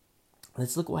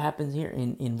 let's look what happens here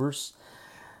in verse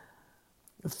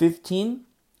 15.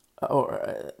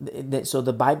 So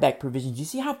the buyback provisions. You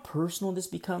see how personal this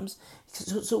becomes?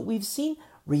 So we've seen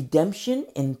redemption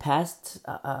in past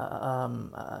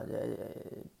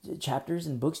chapters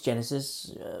and books,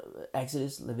 Genesis,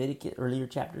 Exodus, Leviticus, earlier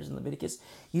chapters in Leviticus.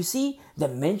 You see the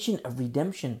mention of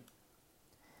redemption.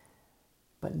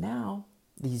 But now,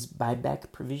 these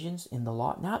buyback provisions in the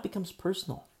law, now it becomes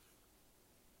personal.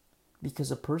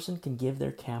 Because a person can give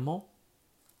their camel,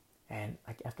 and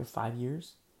like after 5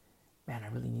 years, man, I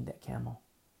really need that camel.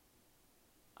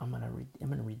 I'm gonna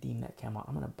redeem that camel.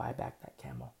 I'm gonna buy back that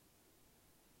camel.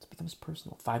 It becomes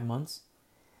personal. 5 months,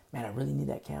 man, I really need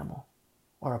that camel.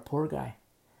 Or a poor guy,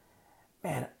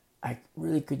 man, I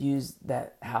really could use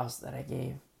that house that I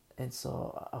gave. And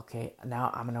so, okay,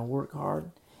 now I'm gonna work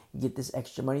hard, get this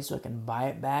extra money so I can buy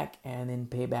it back, and then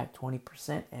pay back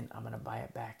 20%, and I'm gonna buy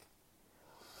it back.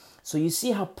 So you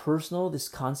see how personal this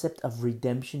concept of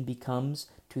redemption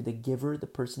becomes to the giver, the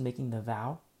person making the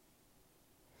vow?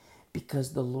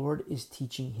 Because the Lord is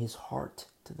teaching his heart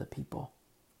to the people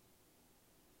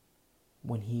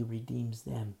when he redeems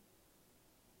them.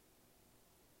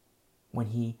 When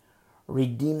he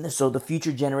redeemed them, so the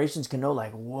future generations can know,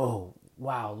 like, whoa,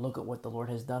 wow, look at what the Lord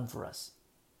has done for us.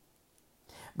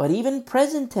 But even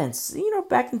present tense,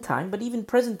 back in time, but even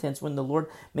present tense when the Lord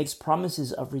makes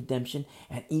promises of redemption,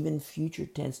 and even future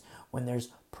tense when there's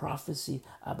prophecy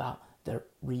about the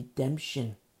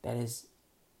redemption that is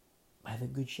by the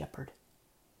Good Shepherd,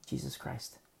 Jesus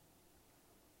Christ.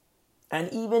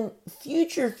 And even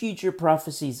future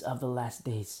prophecies of the last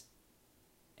days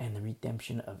and the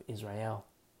redemption of Israel.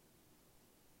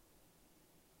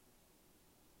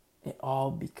 It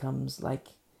all becomes like,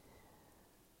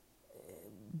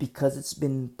 because it's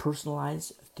been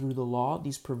personalized through the law,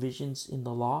 these provisions in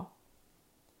the law,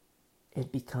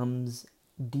 it becomes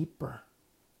deeper.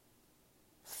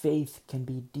 Faith can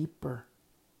be deeper.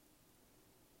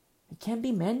 It can't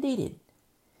be mandated.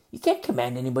 You can't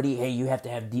command anybody, hey, you have to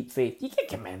have deep faith. You can't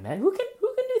command that. Who can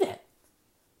do that?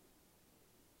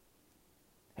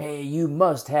 Hey, you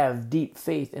must have deep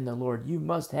faith in the Lord. You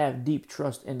must have deep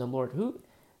trust in the Lord.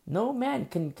 No man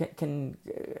can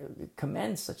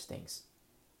command such things.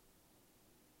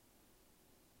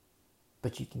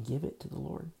 But you can give it to the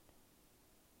Lord.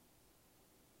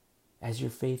 As your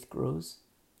faith grows,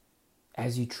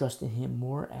 as you trust in him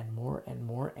more and more and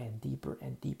more and deeper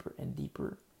and deeper and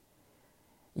deeper,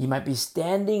 you might be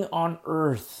standing on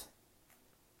earth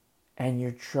and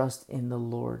your trust in the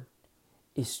Lord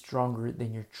is stronger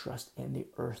than your trust in the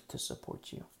earth to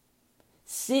support you.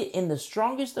 Sit in the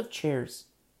strongest of chairs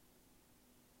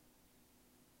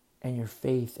and your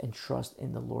faith and trust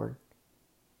in the Lord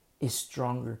is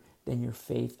stronger than your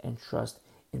faith and trust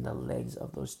in the legs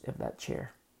of that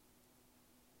chair.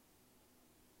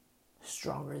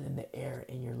 Stronger than the air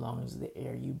in your lungs, the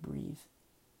air you breathe.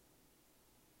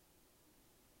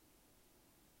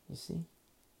 You see?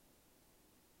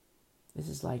 This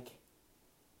is like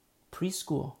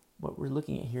preschool. What we're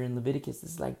looking at here in Leviticus,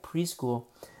 this is like preschool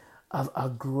of a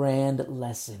grand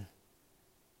lesson.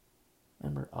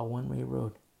 Remember, a one-way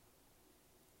road.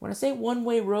 When I say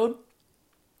one-way road,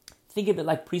 think of it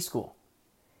like preschool.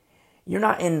 You're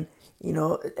not in,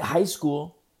 high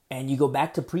school and you go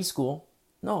back to preschool.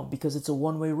 No, because it's a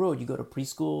one-way road. You go to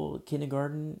preschool,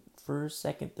 kindergarten, first,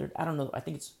 second, third. I don't know. I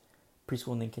think it's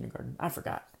preschool and then kindergarten. I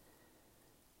forgot.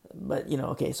 But,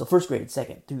 okay, so first grade,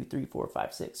 second, 2, 3, 4,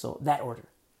 5, 6. So that order.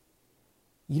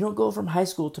 You don't go from high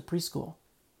school to preschool.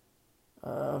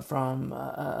 From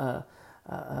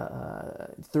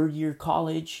third year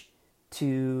college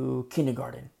to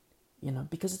kindergarten.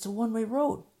 Because it's a one-way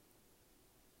road.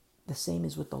 The same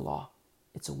is with the law.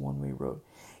 It's a one-way road.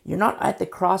 You're not at the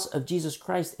cross of Jesus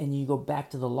Christ and you go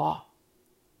back to the law.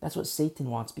 That's what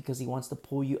Satan wants, because he wants to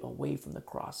pull you away from the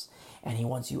cross. And he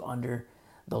wants you under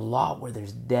the law where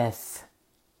there's death.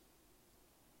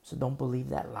 So don't believe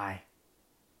that lie.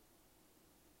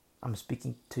 I'm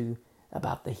speaking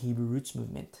about the Hebrew roots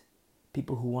movement.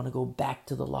 People who want to go back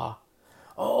to the law.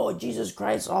 Oh, Jesus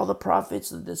Christ, all the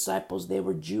prophets, the disciples, they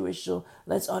were Jewish. So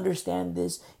let's understand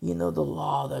this, the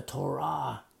law, the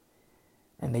Torah.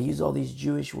 And they use all these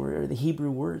Jewish words, or the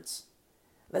Hebrew words.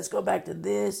 Let's go back to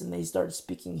this. And they start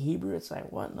speaking Hebrew. It's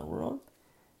like, what in the world?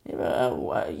 A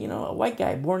white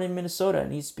guy born in Minnesota,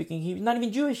 and he's speaking Hebrew. Not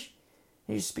even Jewish.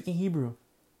 He's speaking Hebrew.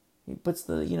 He puts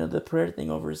the prayer thing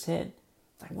over his head.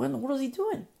 It's like, what in the world is he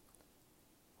doing?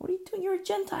 What are you doing? You're a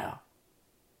Gentile.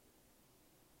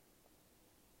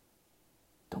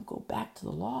 Don't go back to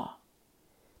the law.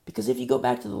 Because if you go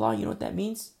back to the law, you know what that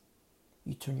means?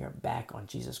 You turn your back on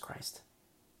Jesus Christ.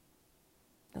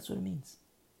 That's what it means.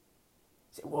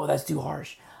 You say, well, that's too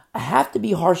harsh. I have to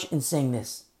be harsh in saying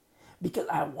this because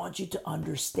I want you to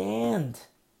understand.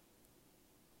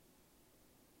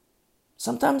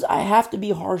 Sometimes I have to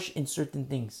be harsh in certain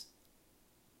things.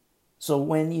 So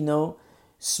when,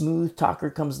 smooth talker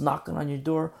comes knocking on your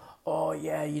door, oh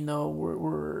yeah,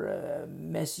 we're a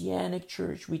messianic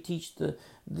church. We teach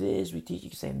this, we teach. You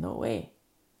can say, no way.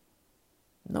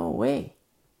 No way.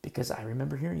 Because I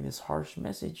remember hearing this harsh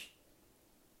message.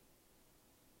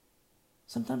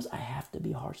 Sometimes I have to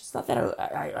be harsh. It's not that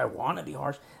I want to be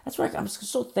harsh. That's why I'm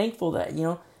so thankful that,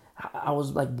 I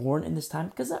was like born in this time.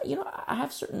 Because, I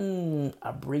have certain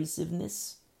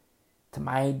abrasiveness to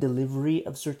my delivery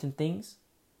of certain things.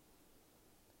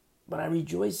 But I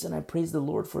rejoice and I praise the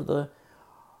Lord for the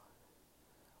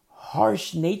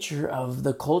harsh nature of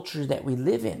the culture that we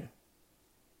live in.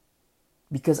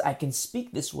 Because I can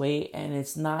speak this way and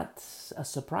it's not a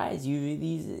surprise.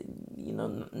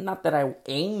 Not that I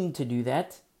aim to do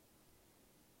that.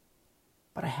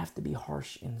 But I have to be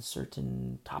harsh in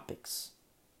certain topics.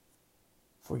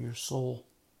 for your soul.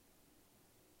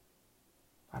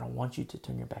 I don't want you to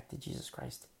turn your back to Jesus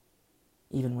Christ.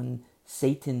 Even when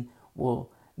Satan will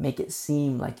make it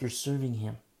seem like you're serving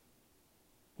him.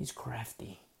 He's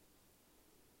crafty.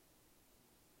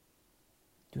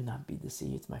 Do not be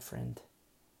deceived, my friend.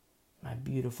 My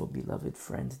beautiful, beloved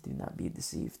friend, do not be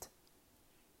deceived.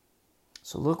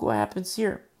 So look what happens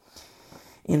here.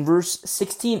 In verse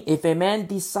 16, if a man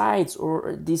dedicates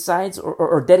or dedicates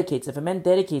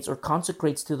or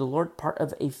consecrates to the Lord part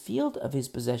of a field of his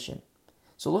possession.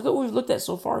 So look at what we've looked at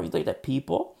so far. We've looked at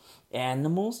people,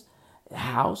 animals,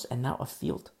 house, and now a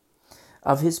field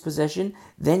of his possession.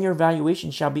 Then your valuation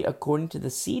shall be according to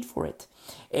the seed for it.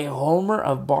 A homer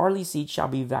of barley seed shall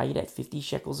be valued at 50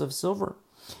 shekels of silver.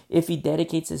 If he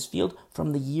dedicates his field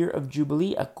from the year of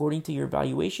Jubilee, according to your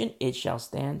valuation, it shall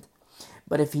stand.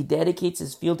 But if he dedicates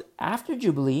his field after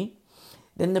Jubilee,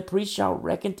 then the priest shall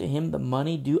reckon to him the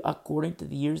money due according to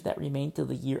the years that remain till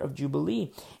the year of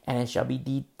Jubilee, and it shall be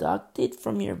deducted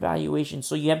from your valuation.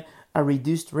 So you have a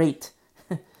reduced rate.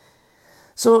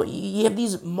 So you have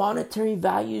these monetary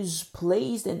values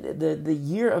placed, and the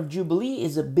year of Jubilee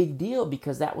is a big deal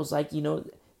because that was like,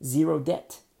 zero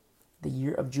debt. The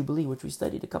year of Jubilee, which we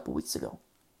studied a couple weeks ago.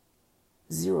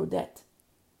 Zero debt.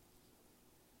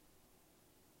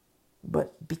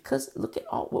 But because, look at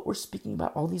all what we're speaking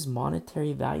about, all these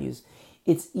monetary values,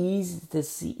 it's easy to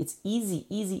see. It's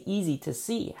easy to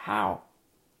see how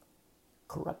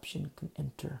corruption can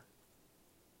enter.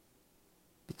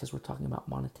 Because we're talking about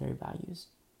monetary values.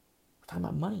 We're talking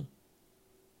about money.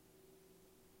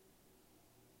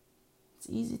 It's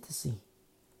easy to see.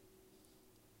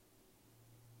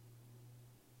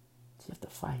 So you have to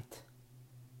fight.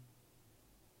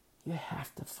 You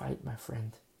have to fight, my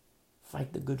friend.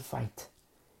 Fight the good fight.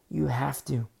 You have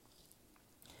to.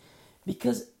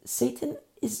 Because Satan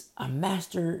is a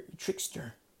master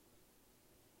trickster.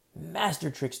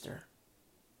 Master trickster.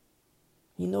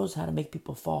 He knows how to make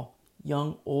people fall.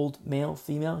 Young, old, male,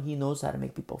 female, he knows how to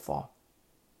make people fall.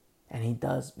 And he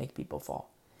does make people fall.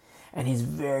 And he's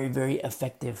very, very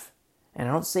effective. And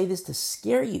I don't say this to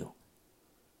scare you.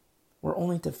 We're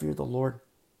only to fear the Lord.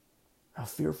 How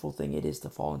fearful thing it is to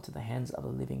fall into the hands of a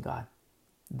living God.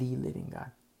 The living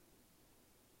God.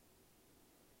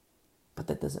 But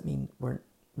that doesn't mean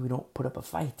we don't put up a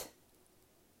fight.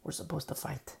 We're supposed to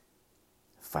fight.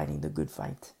 Fighting the good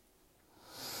fight.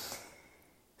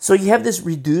 So you have this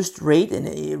reduced rate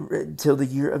until the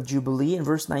year of Jubilee in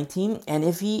verse 19. And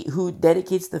if he who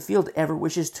dedicates the field ever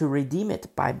wishes to redeem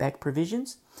it, buy back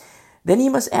provisions, then he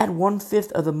must add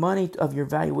 1/5 of the money of your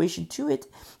valuation to it,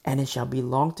 and it shall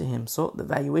belong to him. So the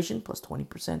valuation plus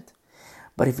 20%.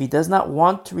 But if he does not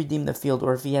want to redeem the field,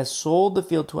 or if he has sold the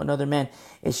field to another man,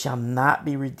 it shall not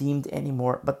be redeemed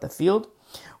anymore. But the field,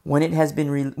 when it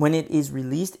is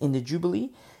released in the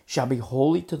Jubilee, shall be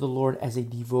holy to the Lord as a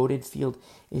devoted field.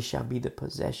 It shall be the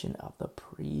possession of the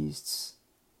priests.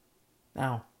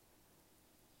 Now,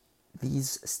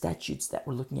 these statutes that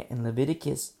we're looking at in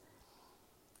Leviticus,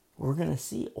 we're going to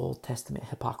see Old Testament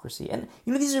hypocrisy. And,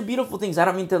 these are beautiful things. I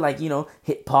don't mean to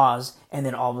hit pause and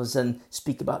then all of a sudden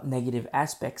speak about negative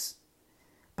aspects.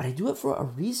 But I do it for a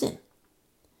reason.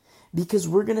 Because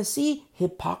we're going to see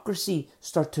hypocrisy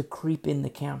start to creep in the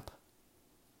camp.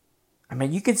 I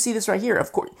mean, you can see this right here,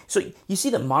 of course. So you see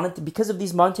that because of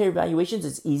these monetary valuations,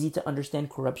 it's easy to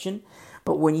understand corruption.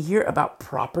 But when you hear about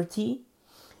property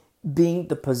being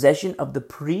the possession of the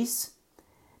priests,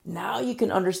 now you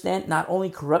can understand not only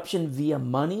corruption via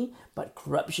money, but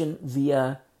corruption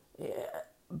via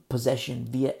possession,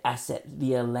 via asset,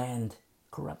 via land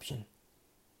corruption.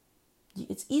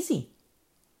 It's easy.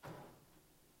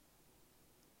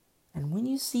 And when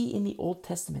you see in the Old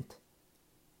Testament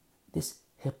this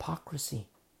hypocrisy,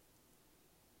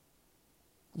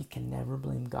 you can never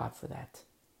blame God for that.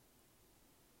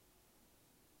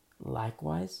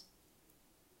 Likewise,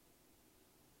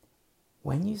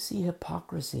 when you see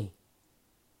hypocrisy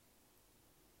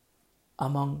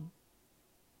among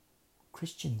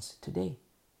Christians today,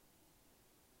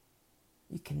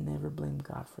 you can never blame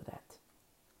God for that.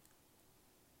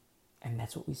 And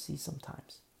that's what we see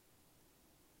sometimes.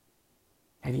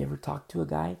 Have you ever talked to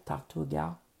a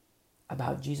gal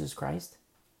about Jesus Christ?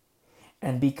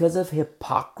 And because of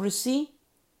hypocrisy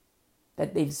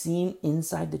that they've seen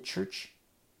inside the church,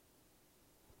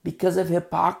 because of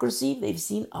hypocrisy they've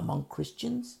seen among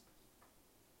Christians,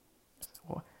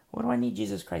 what do I need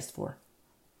Jesus Christ for?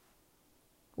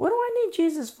 What do I need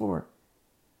Jesus for?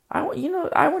 I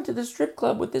went to the strip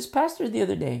club with this pastor the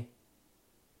other day.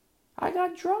 I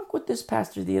got drunk with this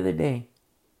pastor the other day.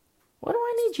 What do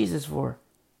I need Jesus for?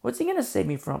 What's he going to save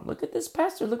me from? Look at this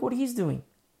pastor. Look what he's doing.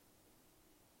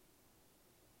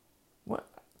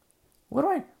 What do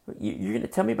I? You're going to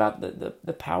tell me about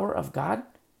the power of God?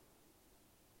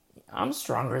 I'm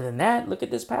stronger than that. Look at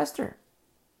this pastor.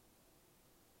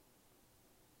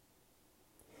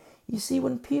 You see,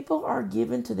 when people are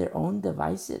given to their own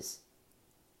devices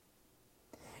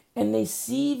and they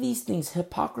see these things,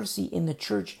 hypocrisy in the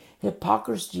church,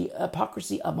 hypocrisy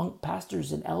among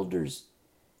pastors and elders,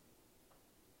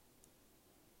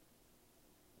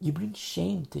 you bring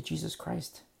shame to Jesus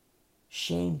Christ.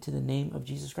 Shame to the name of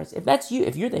Jesus Christ. If that's you,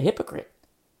 if you're the hypocrite,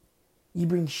 you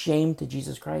bring shame to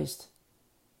Jesus Christ.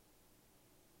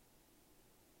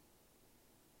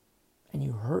 And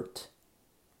you hurt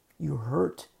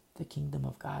the kingdom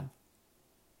of God.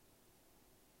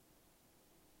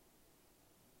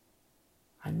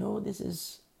 I know this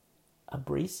is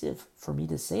abrasive for me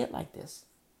to say it like this,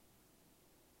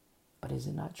 but is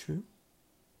it not true?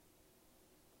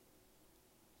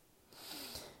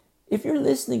 If you're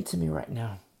listening to me right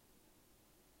now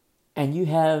and you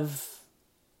have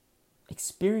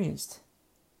experienced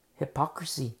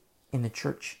hypocrisy in the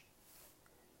church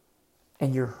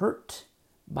and you're hurt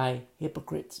by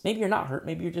hypocrites, maybe you're not hurt,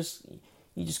 maybe you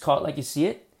just call it like you see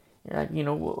it. You're like,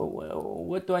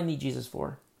 what do I need Jesus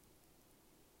for?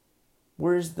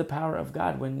 Where's the power of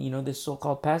God when, this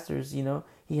so-called pastor is,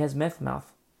 he has meth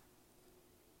mouth.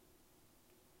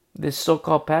 This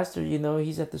so-called pastor,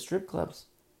 he's at the strip clubs.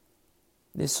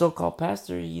 This so-called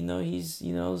pastor, he's,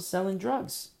 selling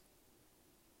drugs.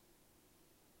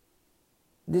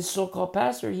 This so-called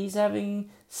pastor, he's having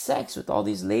sex with all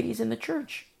these ladies in the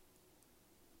church.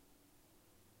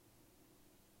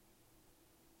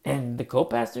 And the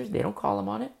co-pastors, they don't call him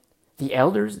on it. The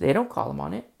elders, they don't call him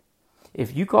on it.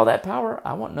 If you call that power,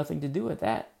 I want nothing to do with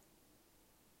that.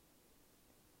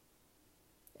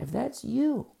 If that's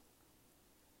you,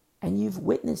 and you've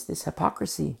witnessed this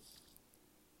hypocrisy,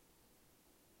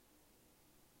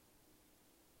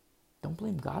 don't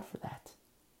blame God for that.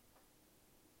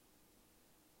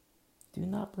 Do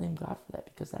not blame God for that,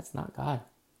 because that's not God.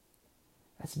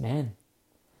 That's man.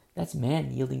 That's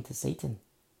man yielding to Satan.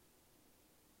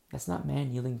 That's not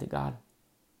man yielding to God.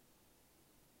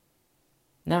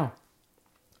 Now,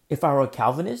 if I were a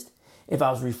Calvinist, if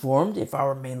I was Reformed, if I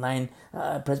were mainline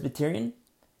Presbyterian,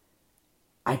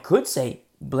 I could say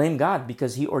blame God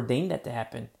because he ordained that to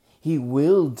happen. He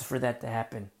willed for that to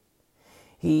happen.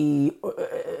 He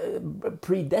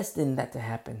predestined that to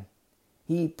happen.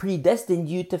 He predestined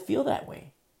you to feel that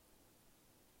way.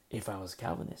 If I was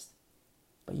Calvinist.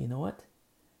 But you know what?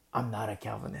 I'm not a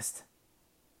Calvinist.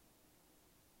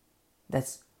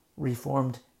 That's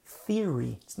Reformed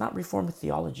theory. It's not Reformed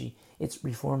theology. It's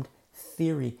Reformed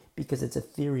theory because it's a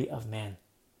theory of man.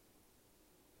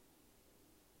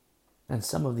 And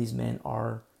some of these men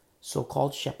are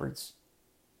so-called shepherds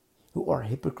who are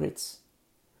hypocrites,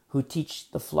 who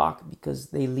teach the flock because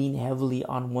they lean heavily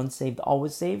on once saved,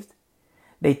 always saved.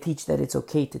 They teach that it's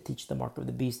okay to teach the mark of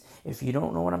the beast. If you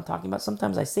don't know what I'm talking about,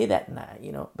 sometimes I say that,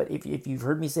 but if you've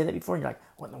heard me say that before, you're like,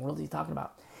 what in the world are you talking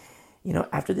about?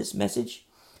 After this message,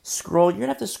 scroll. You're going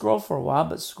to have to scroll for a while,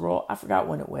 but scroll. I forgot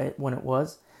when it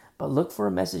was, but look for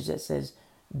a message that says,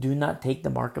 do not take the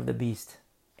mark of the beast,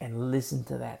 and listen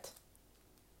to that.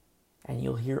 And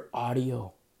you'll hear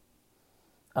audio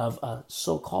of a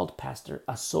so-called pastor,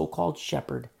 a so-called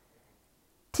shepherd,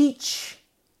 teach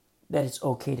that it's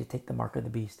okay to take the mark of the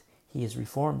beast. He is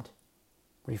Reformed.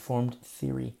 Reformed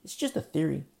theory. It's just a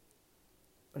theory,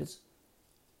 but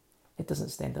it doesn't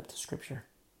stand up to Scripture.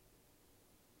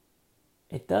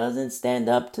 It doesn't stand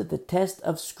up to the test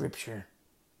of Scripture.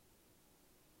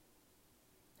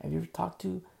 Have you ever talked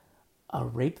to a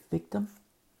rape victim?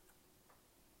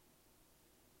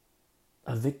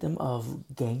 A victim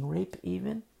of gang rape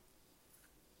even?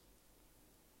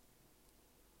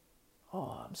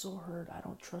 Oh, I'm so hurt. I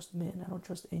don't trust men. I don't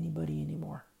trust anybody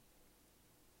anymore.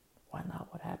 Why not?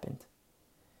 What happened?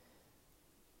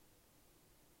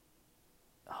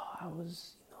 Oh, I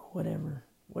was, whatever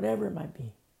it might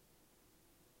be.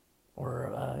 Or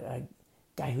a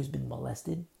guy who's been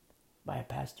molested by a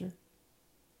pastor.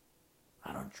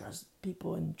 I don't trust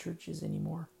people in churches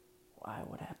anymore. Why?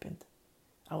 What happened?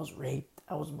 I was raped.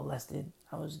 I was molested.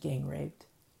 I was gang raped.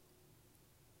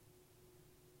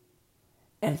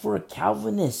 And for a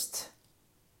Calvinist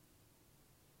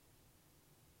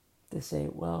to say,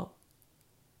 well,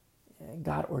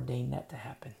 God ordained that to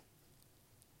happen.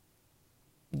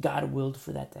 God willed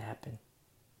for that to happen.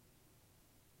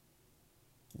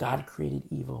 God created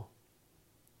evil.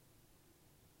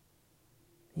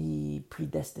 He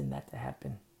predestined that to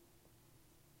happen.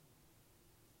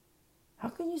 How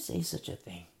can you say such a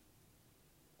thing?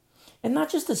 And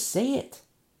not just to say it,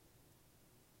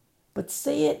 but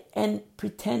say it and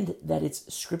pretend that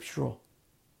it's scriptural.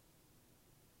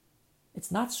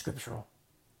 It's not scriptural.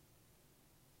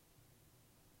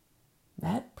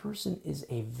 That person is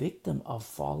a victim of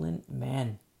fallen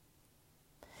man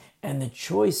and the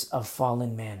choice of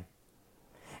fallen man.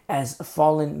 As a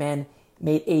fallen man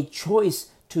made a choice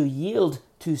to yield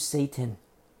to Satan.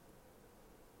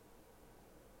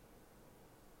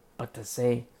 But to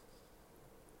say,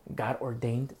 God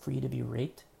ordained for you to be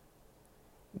raped,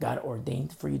 God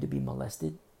ordained for you to be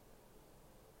molested,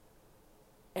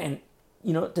 and,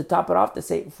 to top it off, to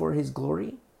say for his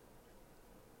glory,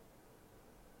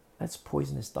 that's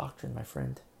poisonous doctrine, my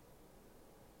friend.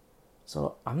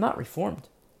 So I'm not Reformed.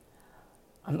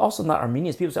 I'm also not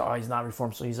Arminian. People say, oh, he's not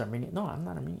Reformed, so he's Arminian. No, I'm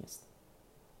not Arminian.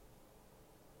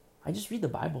 I just read the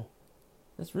Bible.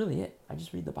 That's really it. I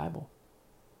just read the Bible.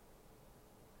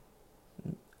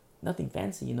 Nothing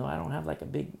fancy, I don't have like a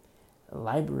big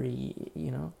library,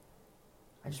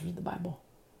 I just read the Bible.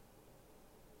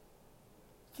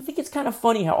 I think it's kind of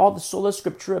funny how all the sola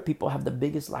scriptura people have the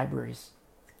biggest libraries.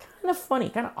 It's kind of funny,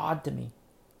 kind of odd to me.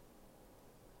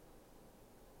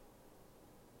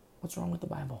 What's wrong with the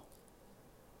Bible?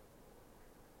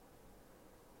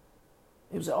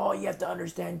 It was, oh, you have to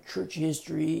understand church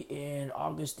history and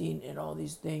Augustine and all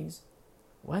these things.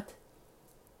 What?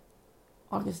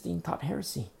 Augustine taught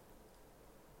heresy.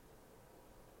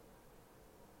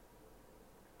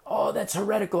 Oh, that's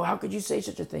heretical. How could you say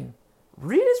such a thing?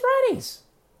 Read his writings.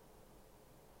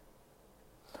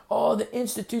 Oh, the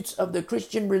institutes of the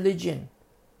Christian religion.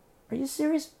 Are you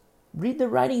serious? Read the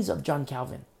writings of John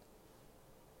Calvin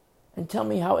and tell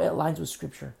me how it aligns with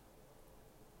Scripture.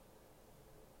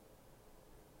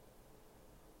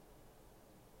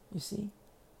 You see?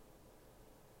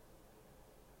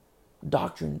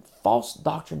 Doctrine, false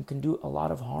doctrine can do a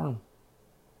lot of harm.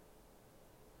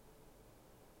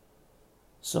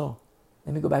 So,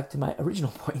 let me go back to my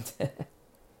original point.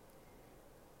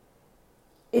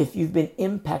 If you've been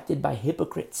impacted by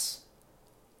hypocrites,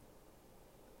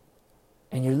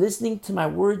 and you're listening to my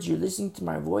words, you're listening to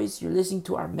my voice, you're listening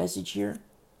to our message here,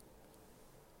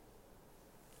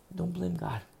 don't blame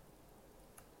God.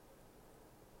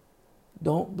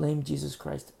 Don't blame Jesus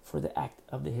Christ for the act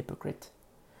of the hypocrite,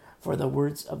 for the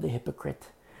words of the hypocrite,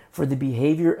 for the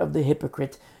behavior of the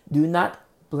hypocrite. Do not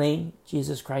blame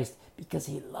Jesus Christ because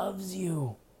he loves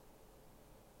you.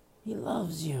 He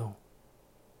loves you.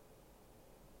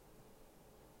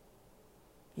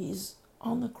 He's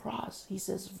on the cross. He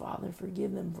says, Father,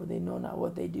 forgive them, for they know not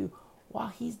what they do, while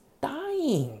he's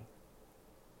dying.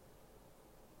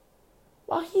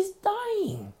 While he's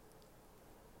dying.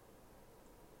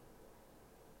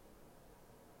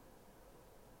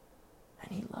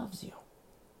 And he loves you.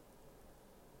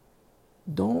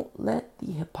 Don't let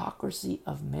the hypocrisy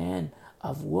of man,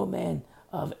 of woman,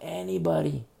 of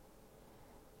anybody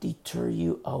deter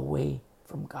you away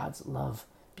from God's love,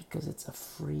 because it's a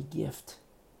free gift.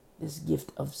 This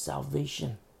gift of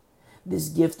salvation, this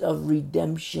gift of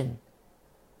redemption,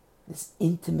 this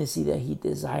intimacy that he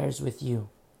desires with you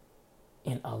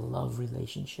in a love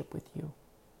relationship with you.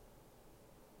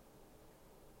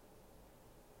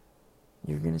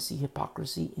 You're going to see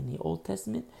hypocrisy in the Old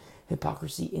Testament,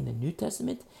 hypocrisy in the New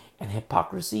Testament, and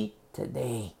hypocrisy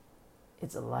today.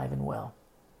 It's alive and well.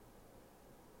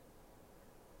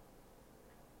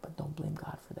 But don't blame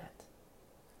God for that.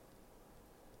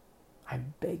 I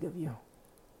beg of you,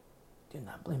 do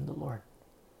not blame the Lord.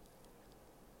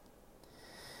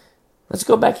 Let's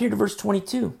go back here to verse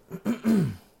 22.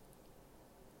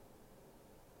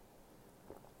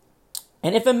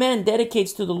 And if a man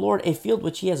dedicates to the Lord a field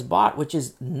which he has bought, which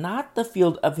is not the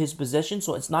field of his possession,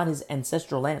 so it's not his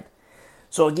ancestral land.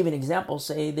 So I'll give you an example.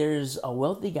 Say there's a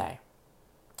wealthy guy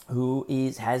who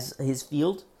has his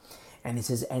field, and it's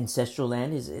his ancestral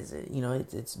land.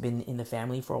 It's been in the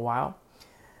family for a while,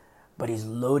 but he's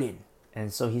loaded,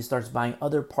 and so he starts buying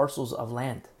other parcels of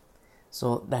land.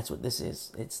 So that's what this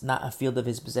is. It's not a field of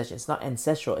his possession. It's not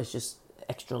ancestral. It's just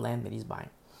extra land that he's buying.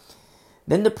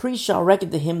 Then the priest shall reckon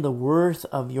to him the worth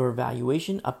of your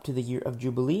valuation up to the year of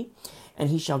Jubilee, and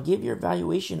he shall give your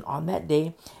valuation on that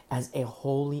day as a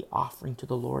holy offering to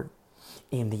the Lord.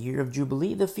 In the year of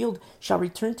Jubilee, the field shall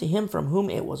return to him from whom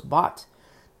it was bought,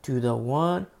 to the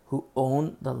one who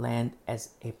owned the land as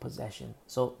a possession.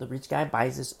 So the rich guy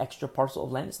buys this extra parcel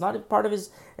of land. It's not a part of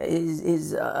his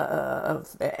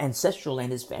ancestral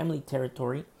land, his family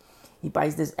territory. He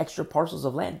buys this extra parcels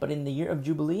of land, but in the year of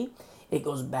Jubilee, it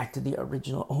goes back to the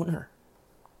original owner,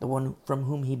 the one from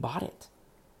whom he bought it,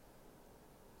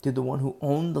 to the one who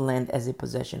owned the land as a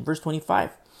possession. Verse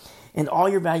 25, and all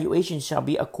your valuations shall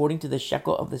be according to the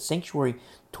shekel of the sanctuary,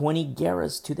 20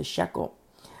 gerahs to the shekel.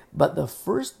 But the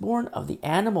firstborn of the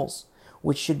animals,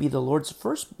 which should be the Lord's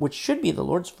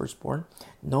firstborn,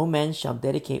 no man shall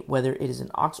dedicate, whether it is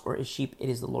an ox or a sheep, it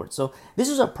is the Lord. So this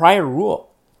is a prior rule.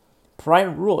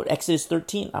 Exodus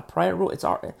 13, a prior rule. It's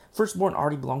our firstborn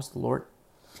already belongs to the Lord.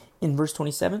 In verse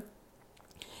 27,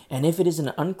 and if it is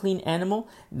an unclean animal,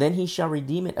 then he shall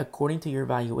redeem it according to your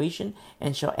valuation,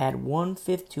 and shall add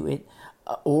 1/5 to it.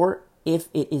 Or if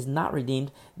it is not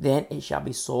redeemed, then it shall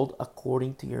be sold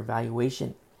according to your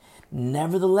valuation.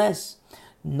 Nevertheless,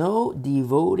 no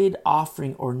devoted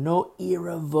offering or no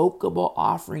irrevocable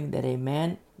offering that a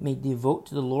man may devote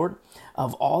to the Lord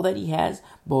of all that he has,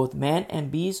 both man and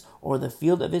beast, or the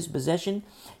field of his possession,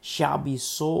 shall be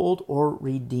sold or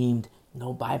redeemed.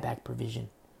 No buyback provision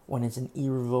when it's an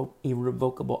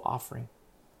irrevocable offering.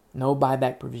 No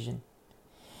buyback provision.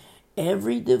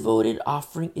 Every devoted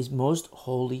offering is most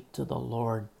holy to the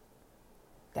Lord.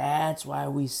 That's why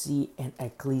we see in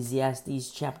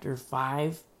Ecclesiastes chapter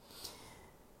 5,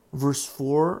 verse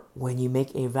 4, when you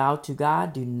make a vow to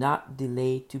God, do not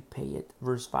delay to pay it.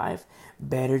 Verse 5,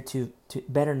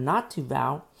 better not to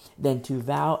vow than to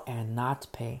vow and not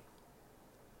pay.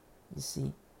 You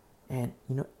see, and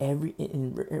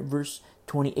in verse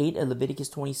 28 of Leviticus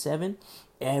 27,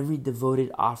 every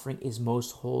devoted offering is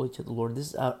most holy to the Lord. This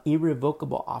is an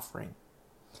irrevocable offering.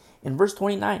 In verse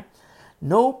 29,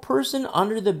 no person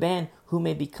under the ban who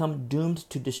may become doomed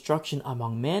to destruction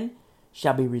among men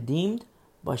shall be redeemed,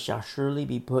 but shall surely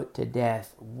be put to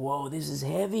death. Whoa, this is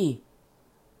heavy.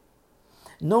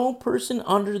 No person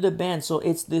under the ban. So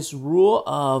it's this rule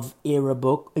of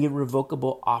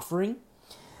irrevocable offering.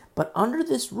 But under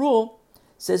this rule,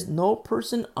 says no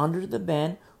person under the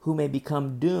ban who may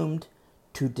become doomed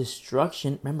to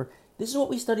destruction. Remember, this is what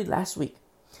we studied last week.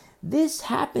 This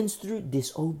happens through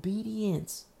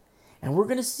disobedience. And we're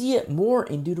going to see it more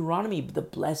in Deuteronomy, the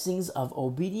blessings of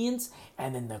obedience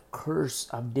and then the curse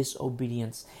of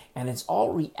disobedience. And it's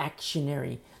all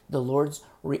reactionary. The Lord's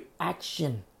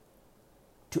reaction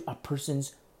to a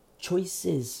person's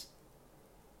choices.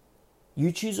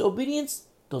 You choose obedience,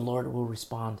 the Lord will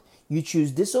respond. You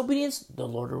choose disobedience, the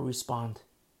Lord will respond.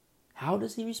 How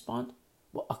does he respond?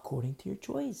 Well, according to your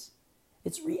choice.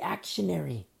 It's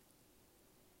reactionary.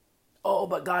 Oh,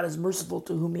 but God is merciful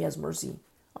to whom he has mercy.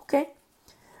 Okay.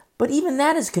 But even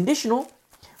that is conditional.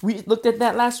 We looked at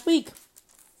that last week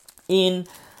in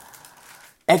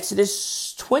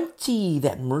Exodus 20,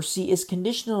 that mercy is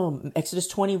conditional. Exodus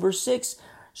 20, verse 6,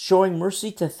 showing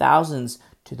mercy to thousands,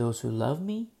 to those who love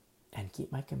me and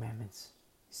keep my commandments.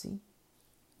 See,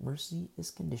 mercy is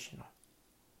conditional.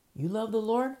 You love the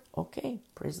Lord? Okay,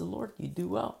 praise the Lord. You do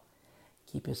well.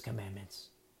 Keep his commandments.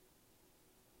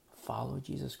 Follow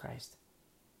Jesus Christ.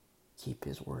 Keep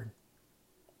his word.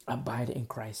 Abide in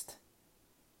Christ.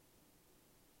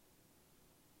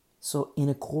 So in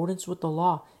accordance with the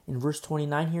law, in verse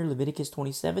 29 here, Leviticus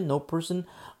 27, no person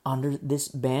under this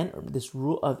ban or this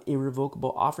rule of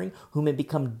irrevocable offering who may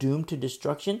become doomed to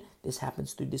destruction, this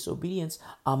happens through disobedience,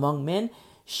 among men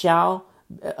shall,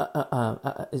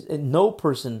 no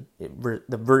person,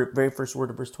 the very first word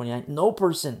of verse 29, no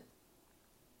person,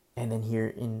 and then here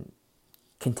in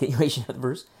continuation of the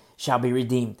verse, shall be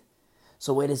redeemed.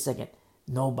 So wait a second,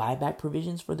 no buyback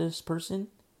provisions for this person?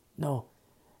 No.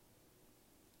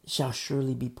 Shall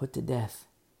surely be put to death.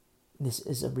 This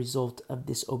is a result of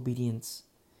disobedience.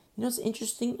 You know what's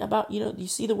interesting about, you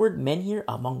see the word men here,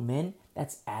 among men?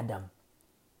 That's Adam.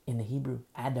 In the Hebrew,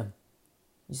 Adam.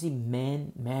 You see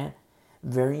men, man,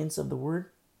 variants of the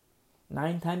word.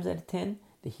 9 times out of 10,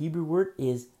 the Hebrew word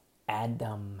is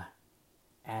Adam.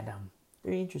 Adam.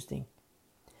 Very interesting.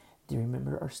 Do you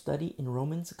remember our study in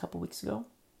Romans a couple weeks ago?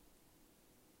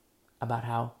 About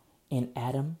how in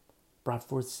Adam brought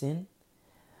forth sin.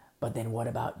 But then what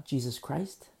about Jesus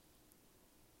Christ?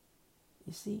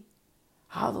 You see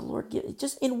how the Lord gives,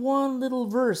 just in one little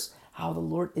verse, how the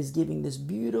Lord is giving this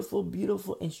beautiful,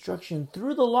 beautiful instruction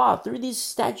through the law, through these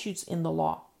statutes in the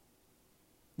law.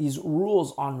 These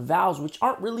rules on vows, which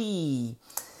aren't really,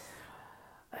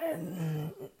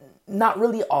 not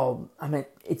really all,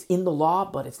 it's in the law,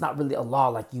 but it's not really a law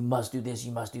like you must do this,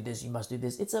 you must do this, you must do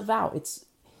this. It's a vow. It's,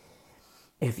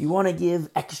 if you want to give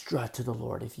extra to the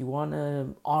Lord, if you want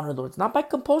to honor the Lord, it's not by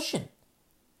compulsion.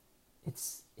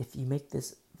 It's if you make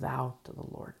this vow to the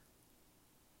Lord,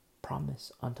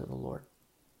 promise unto the Lord,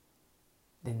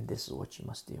 then this is what you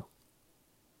must do.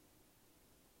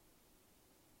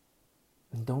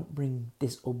 And don't bring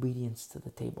disobedience to the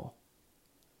table,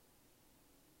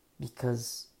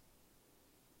 because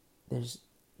there's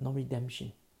no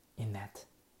redemption in that,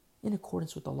 in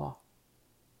accordance with the law.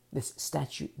 This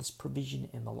statute, this provision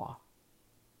in the law.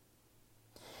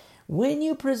 When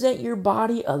you present your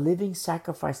body a living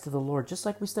sacrifice to the Lord, just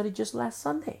like we studied just last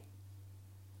Sunday,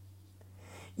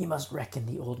 you must reckon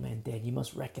the old man dead. You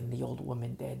must reckon the old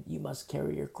woman dead. You must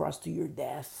carry your cross to your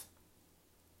death.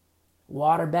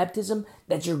 Water baptism,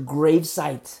 that's your grave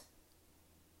site.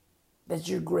 That's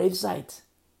your grave site.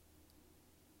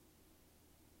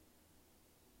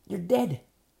 You're dead.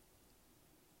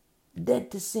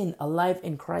 Dead to sin, alive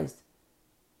in Christ.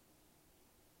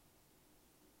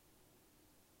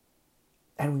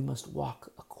 And we must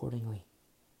walk accordingly.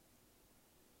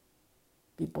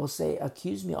 People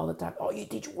accuse me all the time. Oh, you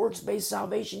teach works-based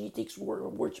salvation. You teach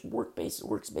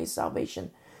works-based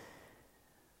salvation.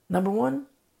 Number one,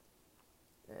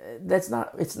 it's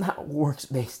not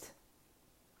works-based.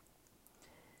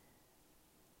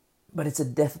 But it's a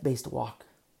death-based walk.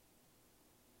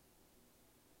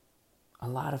 A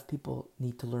lot of people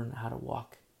need to learn how to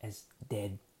walk as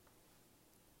dead.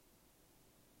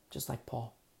 Just like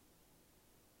Paul.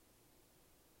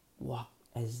 Walk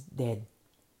as dead.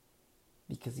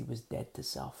 Because he was dead to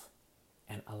self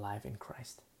and alive in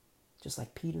Christ. Just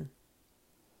like Peter.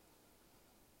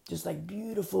 Just like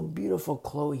beautiful, beautiful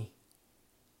Chloe.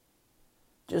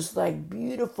 Just like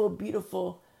beautiful,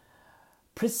 beautiful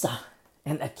Prisca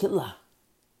and Aquila.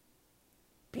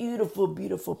 Beautiful,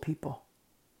 beautiful people.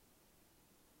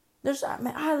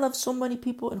 I love so many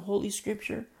people in Holy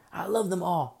Scripture. I love them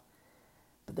all.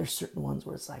 But there's certain ones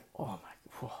where it's like, oh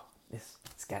my, this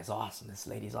guy's awesome. This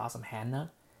lady's awesome.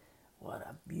 Hannah, what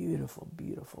a beautiful,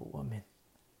 beautiful woman.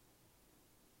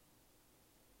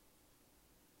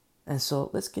 And so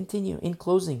let's continue. In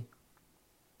closing,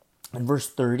 in verse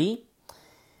 30,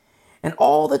 and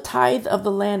all the tithe of the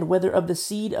land, whether of the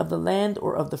seed of the land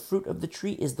or of the fruit of the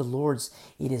tree, is the Lord's.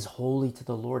 It is holy to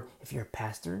the Lord. If you're a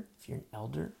pastor, if you're an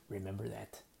elder, remember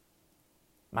that.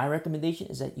 My recommendation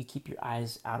is that you keep your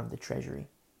eyes out of the treasury.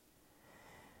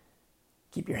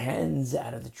 Keep your hands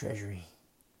out of the treasury.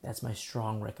 That's my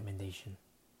strong recommendation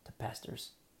to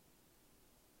pastors.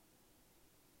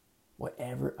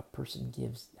 Whatever a person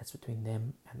gives, that's between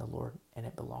them and the Lord, and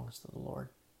it belongs to the Lord.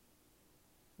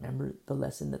 Remember the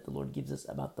lesson that the Lord gives us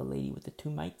about the lady with the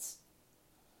 2 mites?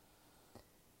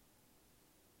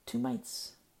 2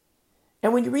 mites.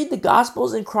 And when you read the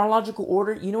Gospels in chronological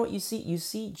order, you know what you see? You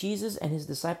see Jesus and his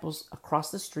disciples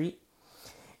across the street,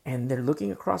 and they're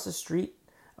looking across the street,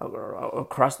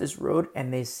 across this road,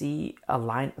 and they see a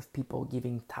line of people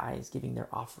giving tithes, giving their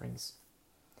offerings.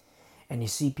 And you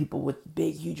see people with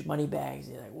big, huge money bags.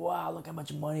 They're like, wow, look how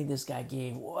much money this guy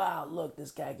gave. Wow, look,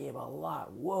 this guy gave a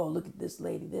lot. Whoa, look at this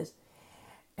lady, this.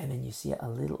 And then you see a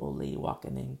little old lady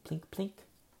walking in, plink, plink,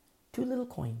 2 little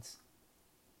coins.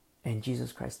 And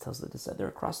Jesus Christ tells the disciples, they're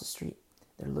across the street.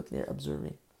 They're looking, they're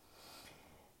observing.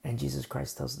 And Jesus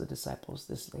Christ tells the disciples,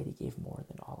 this lady gave more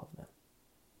than all of them.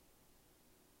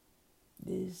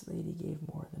 This lady gave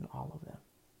more than all of them.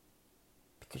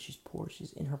 Because she's poor,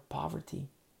 she's in her poverty.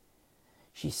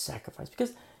 She sacrificed.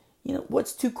 Because,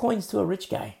 what's 2 coins to a rich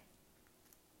guy?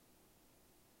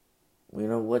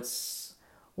 What's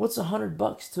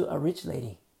 $100 to a rich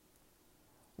lady?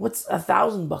 What's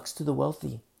 $1,000 to the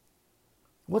wealthy?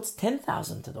 What's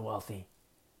 10,000 to the wealthy?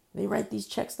 They write these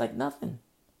checks like nothing.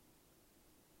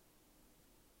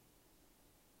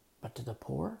 But to the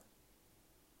poor,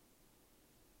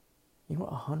 you know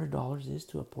what $100 is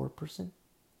to a poor person?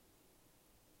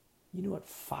 You know what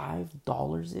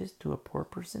 $5 is to a poor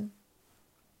person?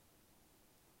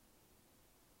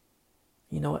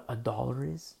 You know what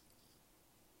 $1 is?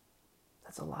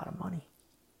 That's a lot of money.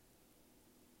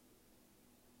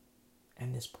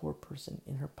 And this poor person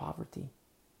in her poverty,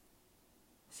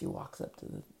 she walks up to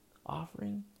the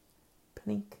offering,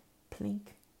 plink, plink.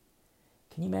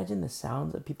 Can you imagine the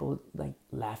sounds of people like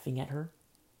laughing at her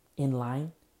in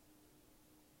line?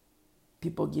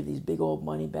 People give these big old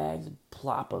money bags,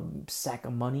 plop a sack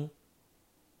of money.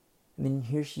 And then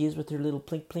here she is with her little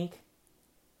plink plink.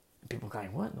 And people are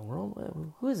going, what in the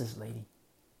world? Who is this lady?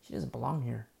 She doesn't belong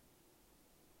here.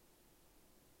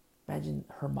 Imagine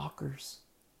her mockers.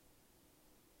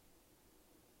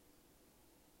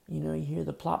 You hear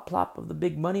the plop plop of the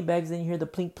big money bags, then you hear the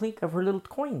plink plink of her little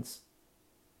coins.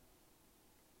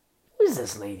 Who is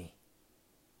this lady?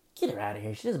 Get her out of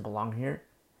here. She doesn't belong here.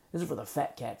 This is for the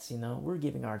fat cats, We're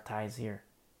giving our tithes here.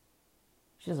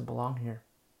 She doesn't belong here.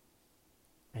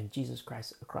 And Jesus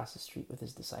Christ across the street with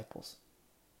his disciples.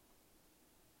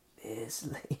 This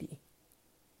lady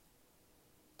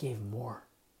gave more.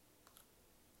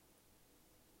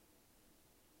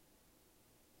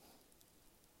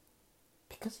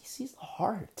 Because he sees the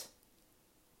heart.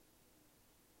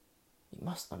 You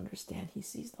must understand, he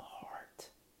sees the heart.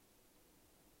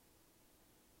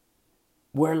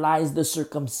 Where lies the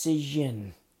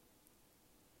circumcision?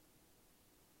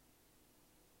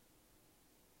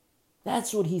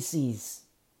 That's what he sees.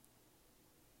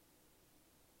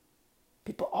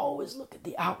 People always look at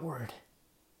the outward,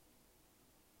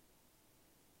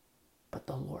 but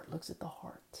the Lord looks at the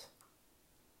heart.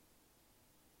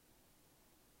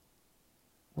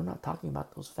 We're not talking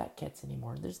about those fat cats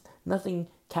anymore. There's nothing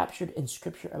captured in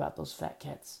Scripture about those fat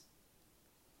cats.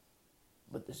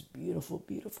 But this beautiful,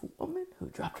 beautiful woman who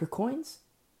dropped her coins.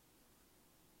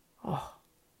 Oh,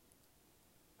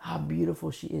 how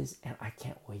beautiful she is. And I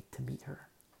can't wait to meet her.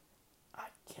 I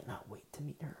cannot wait to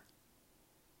meet her.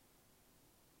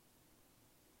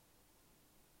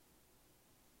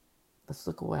 Let's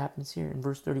look at what happens here in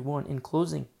verse 31. In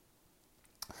closing,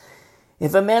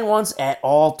 if a man wants at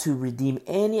all to redeem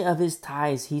any of his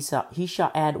tithes, he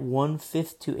shall add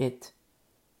 1/5 to it.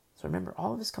 So remember,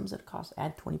 all of this comes at a cost.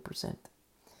 Add 20%.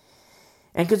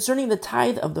 And concerning the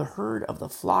tithe of the herd, of the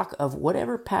flock, of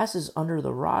whatever passes under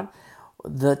the rod,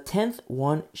 the 10th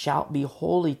one shall be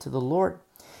holy to the Lord.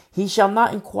 He shall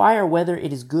not inquire whether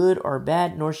it is good or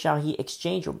bad, nor shall he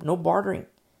exchange, no bartering,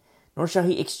 nor shall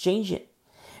he exchange it.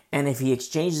 And if he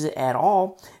exchanges it at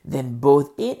all, then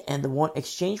both it and the one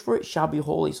exchanged for it shall be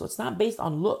holy. So it's not based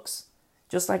on looks.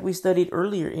 Just like we studied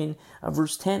earlier in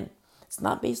verse 10. It's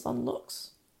not based on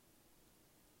looks.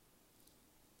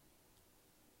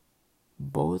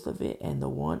 Both of it and the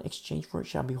one exchanged for it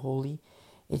shall be holy.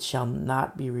 It shall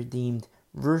not be redeemed.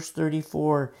 Verse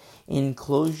 34, in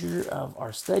closure of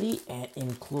our study and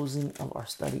in closing of our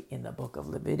study in the book of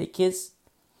Leviticus,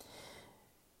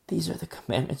 these are the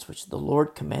commandments which the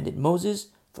Lord commanded Moses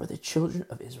for the children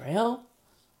of Israel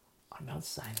on Mount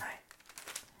Sinai.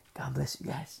 God bless you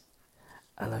guys.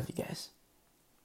 I love you guys.